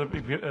said at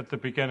the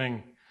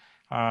beginning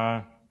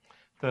that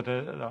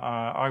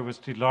I was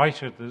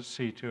delighted that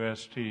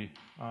C2ST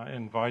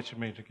invited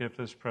me to give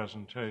this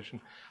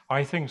presentation.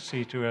 I think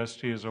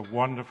C2ST is a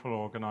wonderful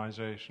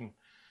organization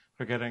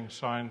for getting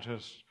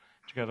scientists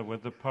together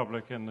with the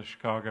public in the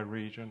Chicago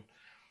region.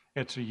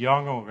 It's a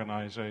young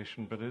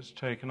organization, but it's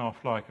taken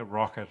off like a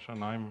rocket,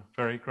 and I'm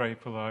very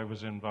grateful that I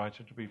was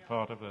invited to be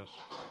part of this.